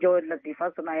अभी जो लतीफ़ा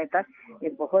सुनाया था ये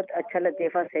बहुत अच्छा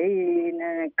लतीफ़ा, सही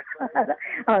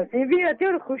हंसी भी होती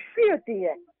है और खुश भी होती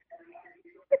है।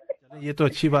 ये तो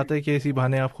अच्छी बात है कि इसी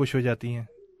बहाने आप खुश हो जाती हैं।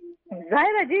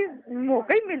 जाहिर है जी,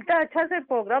 मौका ही मिलता है, अच्छा से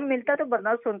प्रोग्राम मिलता है तो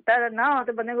बंदा सुनता है ना,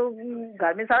 तो बंदे को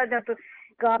घर में सारा तो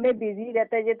काम में बिजी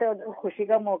रहता है। ये तो खुशी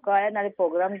का मौका है, ना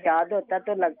प्रोग्राम याद होता है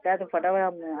तो लगता है तो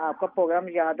फटाफट आपका प्रोग्राम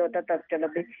याद होता है, तब चलो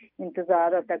भी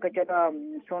इंतजार होता है कि चलो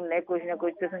सुन ले कुछ ना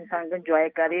कुछ, तो इंसान को एंजॉय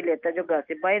कर ही लेता है। जो घर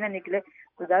से बाहर ना निकले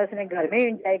तो उसने घर में ही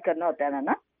एंजॉय करना होता है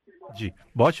ना। जी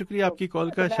बहुत शुक्रिया आपकी कॉल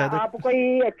का। शायद आप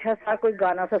कोई अच्छा सा कोई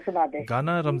गाना सा सुना दे।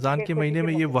 गाना रमज़ान के महीने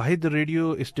में ये वाहिद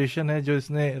रेडियो स्टेशन है जो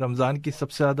इसने रमज़ान की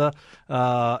सबसे ज़्यादा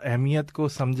अहमियत को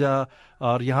समझा,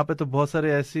 और यहाँ पे तो बहुत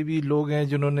सारे ऐसे भी लोग हैं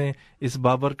जिन्होंने इस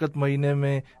बाबरकत महीने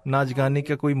में नाच गाने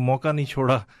का कोई मौका नहीं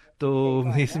छोड़ा, तो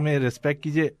इसमें रिस्पेक्ट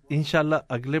कीजिए। इंशाल्लाह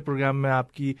अगले प्रोग्राम में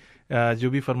आपकी जो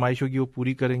भी फरमाइश होगी वो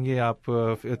पूरी करेंगे। आप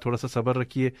थोड़ा सा सब्र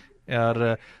रखिए।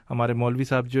 और हमारे मौलवी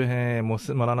साहब जो हैं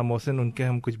मौलाना मोहसिन, उनके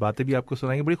हम कुछ बातें भी आपको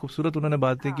सुनाएंगे। बड़ी खूबसूरत उन्होंने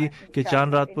बातें की कि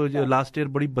चांद रात पर जो लास्ट ईयर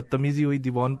बड़ी बदतमीजी हुई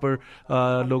दीवान पर,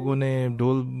 लोगों ने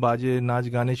ढोल बाजे नाच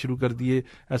गाने शुरू कर दिए।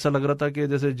 ऐसा लग रहा था कि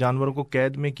जैसे जानवरों को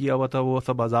कैद में किया हुआ था, वो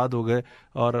सब आज़ाद हो गए।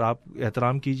 और आप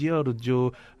एहतराम कीजिए, और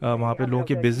जो वहाँ पे लोगों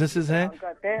के बिजनेसेस हैं।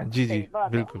 जी जी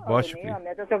बिल्कुल, बहुत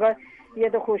शुक्रिया। ये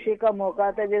तो खुशी का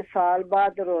मौका था, जो साल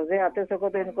बाद रोजे आते सको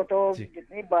तो इनको तो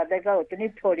जितनी बातें का उतनी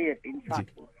थोड़ी होती इंसान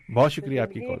की। बहुत शुक्रिया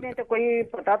आपकी कॉल में तो कोई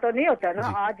पता तो नहीं होता ना,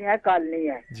 आज है कल नहीं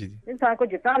है। इंसान को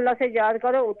जितना अल्लाह से याद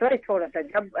करो उतना ही थोड़ा सा।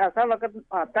 जब ऐसा वक्त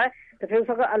आता है तो फिर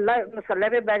उसको अल्लाह मसल्ले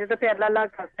पे बैठे तो फिर अल्लाह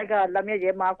करता है कि अल्लाह में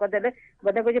ये माफ कर दे,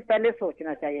 बंदे को ये पहले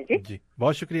सोचना चाहिए। जी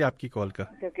बहुत शुक्रिया आपकी कॉल का।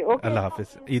 अल्लाह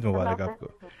हाफिज, ईद मुबारक आपको।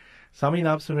 सामीन,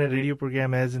 आप सुन रहे रेडियो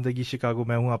प्रोग्राम है जिंदगी शिकागो।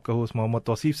 मैं हूं आपका होस्ट मोहम्मद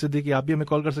तौसीफ सिद्दीकी। आप भी हमें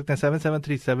कॉल कर सकते हैं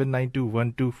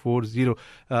 7737921240।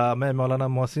 मैं मौलाना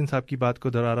मोहसिन साहब की बात को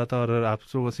दोहरा रहा था, और आप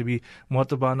लोगों से भी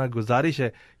मोहतबाना गुजारिश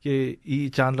है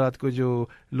कि चांद रात को जो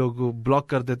लोग ब्लॉक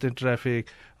कर देते हैं ट्रैफिक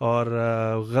और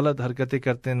गलत हरकतें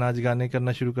करते हैं, नाच गाने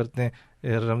करना शुरू करते हैं,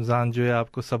 रमज़ान जो है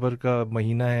आपको सब्र का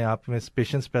महीना है, आप में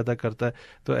पेशेंस पैदा करता है,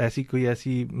 तो ऐसी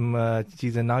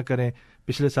चीज़ें ना करें।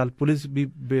 पिछले साल पुलिस भी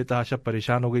बेतहाशा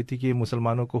परेशान हो गई थी कि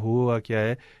मुसलमानों को हुआ क्या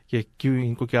है, कि क्यों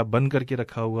इनको क्या बंद करके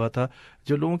रखा हुआ था।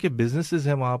 जो लोगों के बिजनेसेस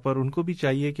हैं वहाँ पर, उनको भी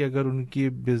चाहिए कि अगर उनकी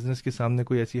बिजनेस के सामने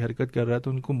कोई ऐसी हरकत कर रहा है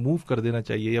तो उनको मूव कर देना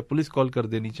चाहिए या पुलिस कॉल कर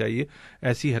देनी चाहिए।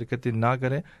 ऐसी हरकतें ना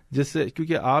करें जिससे,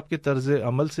 क्योंकि आपके तर्ज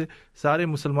अमल से सारे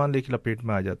मुसलमान लेके लपेट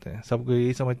में आ जाते हैं। सबको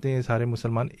यही समझते हैं सारे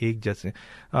मुसलमान एक जैसे।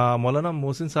 मौलाना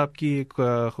मोहसिन साहब की एक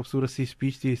खूबसूरत सी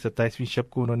स्पीच थी 27वीं शब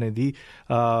को उन्होंने दी।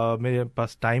 मेरे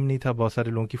पास टाइम नहीं था, बहुत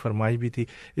सारे लोगों की फरमाइश भी थी।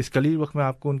 इस कलील वक्त में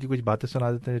आपको उनकी कुछ बातें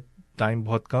सुना देते हैं, टाइम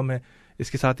बहुत कम है।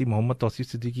 इसके साथ ही मोहम्मद तौसीफ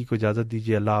सिद्दीकी को इजाज़त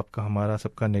दीजिए। अल्लाह आपका हमारा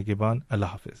सबका नेगेबान। अल्लाह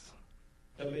हाफिज़।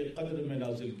 कद्र में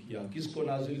नाजिल किया, किसको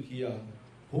नाजिल किया?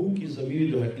 हू की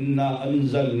ज़मीर जो है, इन्ना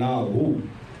अंज़लनाहू,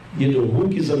 ये जो हू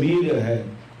की ज़मीर है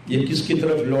ये किसकी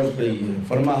तरफ लौट रही है?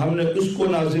 फरमा हमने उसको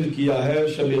नाजिल किया है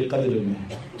शब कद्र में।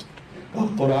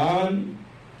 कुरान,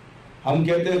 हम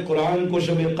कहते हैं कुरान को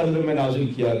शब कद्र में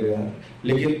नाजिल किया गया है,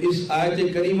 लेकिन इस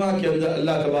आयत करीमा के अंदर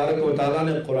अल्लाह तबारक व तआला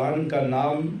ने कुरान का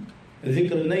नाम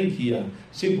जिक्र नहीं किया,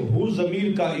 सिर्फ हू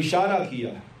ज़मीर का इशारा किया।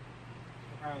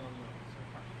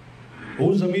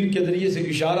 हू ज़मीर के जरिए से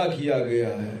इशारा किया गया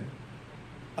है।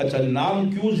 अच्छा,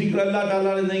 नाम क्यों जिक्र अल्लाह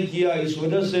ताला ने नहीं किया? इस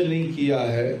वजह से नहीं किया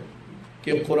है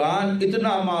कि कुरान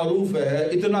इतना मारूफ है,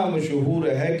 इतना मशहूर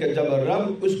है कि जब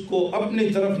रब उसको अपनी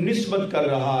तरफ निस्बत कर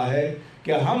रहा है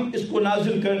कि हम इसको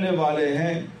नाजिल करने वाले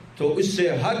हैं, तो इससे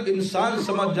हर इंसान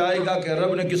समझ जाएगा कि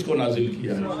रब ने किसको नाजिल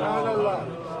किया है,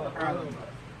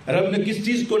 रब ने किस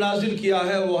चीज को नाजिल किया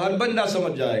है, वो हर बंदा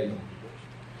समझ जाएगा।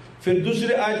 پھر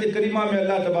دوسرے آیت کریمہ میں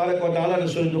اللہ تبارک و تعالیٰ نے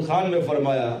سورۃ دخان میں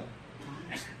فرمایا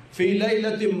فی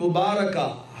لیلۃ مبارکہ،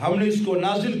 ہم نے اس کو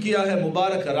نازل کیا ہے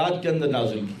مبارک رات کے اندر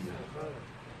نازل کیا۔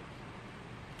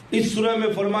 اس سورہ میں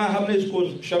فرمایا ہم نے اس کو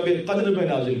شب قدر میں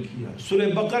نازل کیا۔ سورہ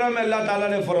بقرہ میں اللہ تعالیٰ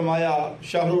نے فرمایا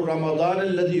شہر رمضان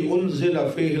الذی انزل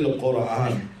فیہ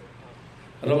القرآن،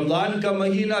 رمضان کا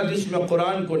مہینہ جس میں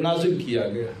قرآن کو نازل کیا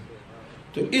گیا۔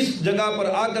 تو اس جگہ پر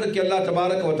آ کر کے اللہ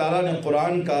تبارک و تعالیٰ نے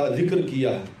قرآن کا ذکر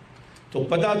کیا، تو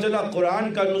پتہ چلا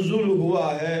قرآن کا نزول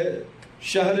ہوا ہے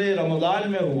شہر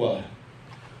رمضان میں ہوا ہے،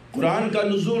 قرآن کا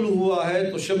نزول ہوا ہے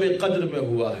تو شب قدر میں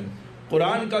ہوا ہے،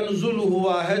 قرآن کا نزول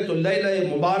ہوا ہے تو لیلہ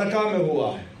مبارکہ میں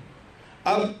ہوا ہے۔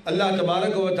 اب اللہ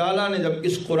تبارک و تعالیٰ نے جب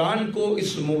اس قرآن کو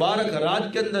اس مبارک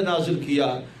رات کے اندر نازل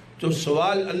کیا تو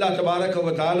سوال اللہ تبارک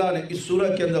و تعالیٰ نے اس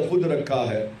سورہ کے اندر خود رکھا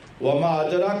ہے وَمَا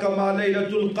أَدْرَاكَ مَا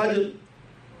لَيْلَةُ الْقَدْرِ،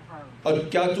 اور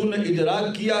کیا تم نے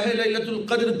ادراک کیا ہے لیلۃ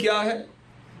القدر کیا ہے؟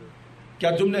 کیا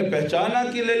تم نے پہچانا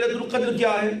کہ لیلۃ القدر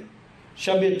کیا ہے؟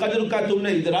 شب قدر کا تم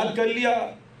نے ادراک کر لیا،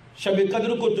 شب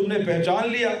قدر کو تم نے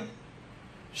پہچان لیا،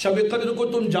 شب قدر کو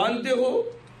تم جانتے ہو؟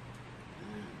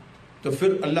 تو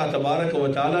پھر اللہ تبارک و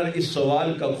تعالیٰ نے اس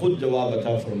سوال کا خود جواب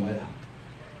عطا فرمایا،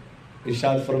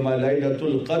 ارشاد فرمایا لیلۃ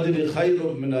القدر خیر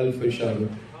من الف شہر۔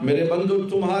 میرے بندو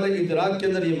تمہارے ادراک کے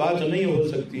اندر یہ بات نہیں ہو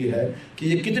سکتی ہے کہ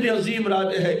یہ کتنی عظیم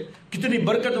رات ہے، کتنی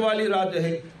برکت والی رات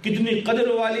ہے، کتنی قدر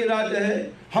والی رات ہے۔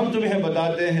 ہم تمہیں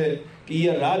بتاتے ہیں کہ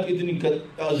یہ رات اتنی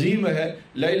عظیم ہے،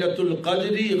 لیلۃ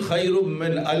القدر خیر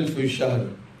من الف شہر،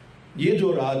 یہ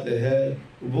جو رات ہے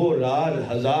وہ رات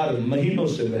 1000 مہینوں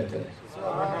سے بہتر ہے۔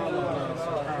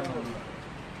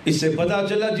 اس سے پتہ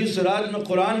چلا جس رات میں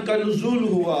قرآن کا نزول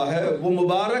ہوا ہے وہ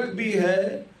مبارک بھی ہے،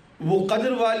 وہ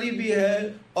قدر والی بھی ہے،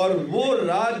 اور وہ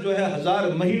رات جو ہے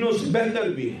 1000 مہینوں سے بہتر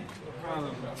بھی ہے۔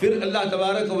 پھر اللہ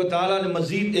تبارک و تعالیٰ نے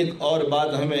مزید ایک اور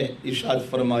بات ہمیں ارشاد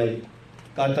فرمائی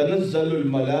کہ تنزل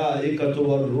الملائکۃ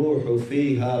والروح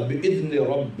فیہا بإذن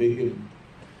ربہم،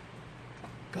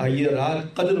 کہ یہ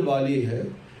رات قدر والی ہے،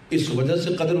 اس وجہ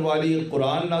سے قدر والی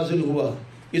قرآن نازل ہوا،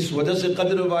 اس وجہ سے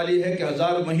قدر والی ہے کہ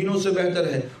 1000 مہینوں سے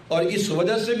بہتر ہے، اور اس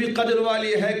وجہ سے بھی قدر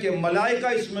والی ہے کہ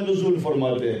ملائکہ اس میں نزول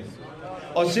فرماتے ہیں،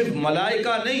 اور صرف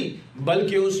ملائکہ نہیں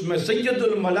بلکہ اس میں سید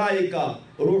الملائکہ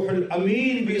روح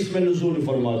الامین بھی اس میں نزول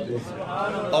فرماتے ہیں۔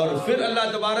 اور پھر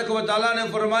اللہ تبارک و تعالیٰ نے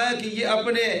فرمایا کہ یہ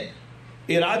اپنے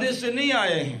ارادے سے نہیں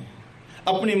آئے ہیں،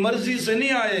 اپنی مرضی سے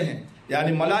نہیں آئے ہیں،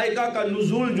 یعنی ملائکہ کا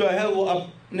نزول جو ہے وہ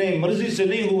اپنے مرضی سے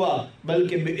نہیں ہوا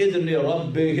بلکہ بِإِذْنِ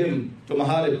رَبِّهِمْ،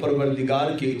 تمہارے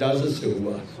پروردگار کی اجازت سے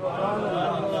ہوا۔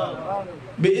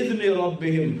 بِإِذْنِ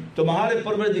رَبِّهِمْ، تمہارے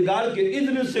پروردگار کے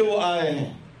اذن سے وہ آئے ہیں۔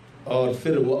 اور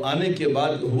پھر وہ آنے کے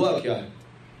بعد ہوا کیا ہے؟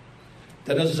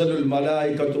 تنزل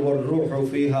الملائکۃ والروح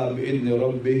فیہا بإذن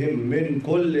ربہم من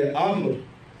کل امر،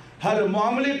 ہر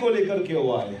معاملے کو لے کر کے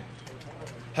وہ آئے ہیں،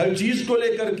 ہر چیز کو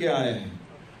لے کر کے آئے ہیں،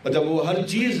 اور جب وہ ہر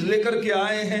چیز لے کر کے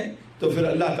آئے ہیں تو پھر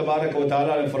اللہ تبارک و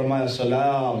تعالیٰ نے فرمایا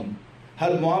سلام،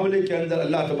 ہر معاملے کے اندر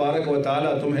اللہ تبارک و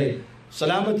تعالیٰ تمہیں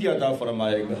سلامتی عطا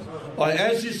فرمائے گا، اور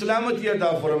ایسی سلامتی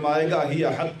عطا فرمائے گا ہی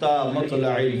حتی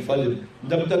مطلع الفجر،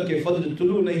 جب تک کہ فجر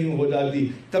طلوع نہیں ہو جاتی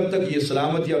تب تک یہ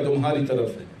سلامتیاں تمہاری طرف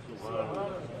ہے۔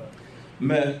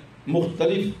 میں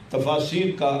مختلف تفاسیر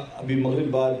کا ابھی مغرب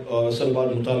بعد اور عصر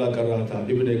بعد مطالعہ کر رہا تھا،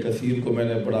 ابن کثیر کو میں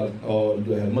نے پڑھا، اور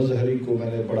جو ہے مظہری کو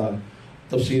میں نے پڑھا،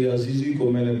 تفسیر عزیزی کو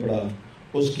میں نے پڑھا،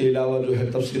 اس کے علاوہ جو ہے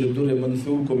تفسیر الدر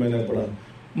منثور کو میں نے پڑھا۔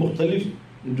 مختلف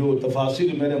جو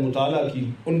تفاسیر میں نے مطالعہ کی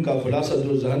ان کا خلاصہ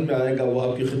جو ذہن میں آئے گا وہ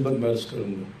آپ کی خدمت میں عرض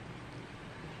کروں گا۔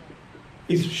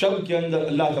 اس شب کے اندر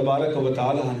اللہ تبارک و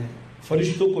تعالیٰ نے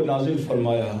فرشتوں کو نازل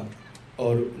فرمایا،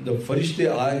 اور جب فرشتے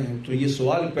آئے ہیں تو یہ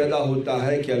سوال پیدا ہوتا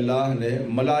ہے کہ اللہ نے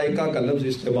ملائکہ کا لفظ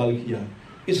استعمال کیا،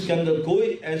 اس کے اندر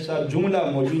کوئی ایسا جملہ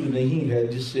موجود نہیں ہے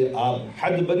جس سے آپ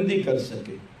حد بندی کر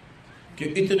سکے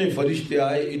کہ اتنے فرشتے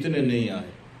آئے اتنے نہیں آئے۔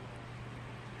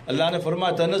 اللہ نے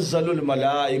فرمایا تنزل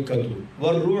الملائکۃ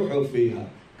والروح فیہا،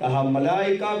 کہا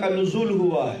ملائکہ کا نزول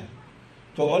ہوا ہے،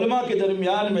 تو علماء کے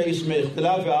درمیان میں اس میں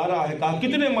اختلاف آ رہا ہے، کہا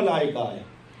کتنے ملائکہ آئے؟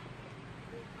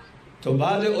 تو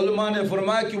بعض علماء نے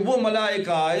فرمایا کہ وہ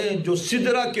ملائکہ آئے جو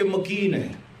سدرہ کے مکین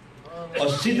ہیں، اور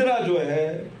سدرہ جو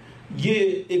ہے یہ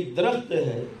ایک درخت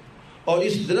ہے، اور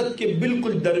اس درخت کے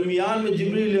بالکل درمیان میں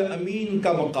جبریل امین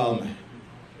کا مقام ہے،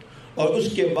 اور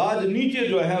اس کے بعد نیچے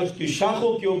جو ہے اس کی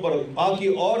شاخوں کے اوپر باقی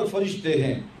اور فرشتے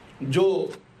ہیں جو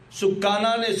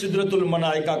سکانان سدرۃ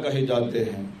الملائکہ کہے جاتے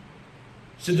ہیں،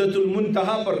 سدرۃ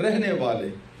المنتہا پر رہنے والے۔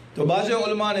 تو بعض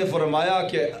علماء نے فرمایا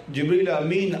کہ جبریل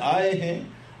امین آئے ہیں،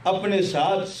 اپنے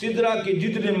ساتھ سدرہ کے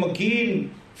جتنے مکین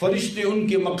فرشتے ان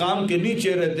کے مقام کے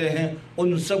نیچے رہتے ہیں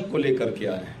ان سب کو لے کر کے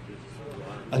آئے ہیں۔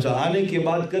 اچھا، آنے کے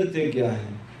بعد کرتے کیا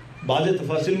ہیں؟ بعض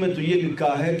تفاصیل میں تو یہ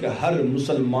لکھا ہے کہ ہر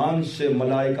مسلمان سے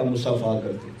ملائکہ مصافحہ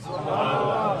کرتے.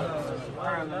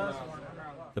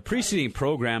 The preceding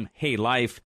program, Hey Life,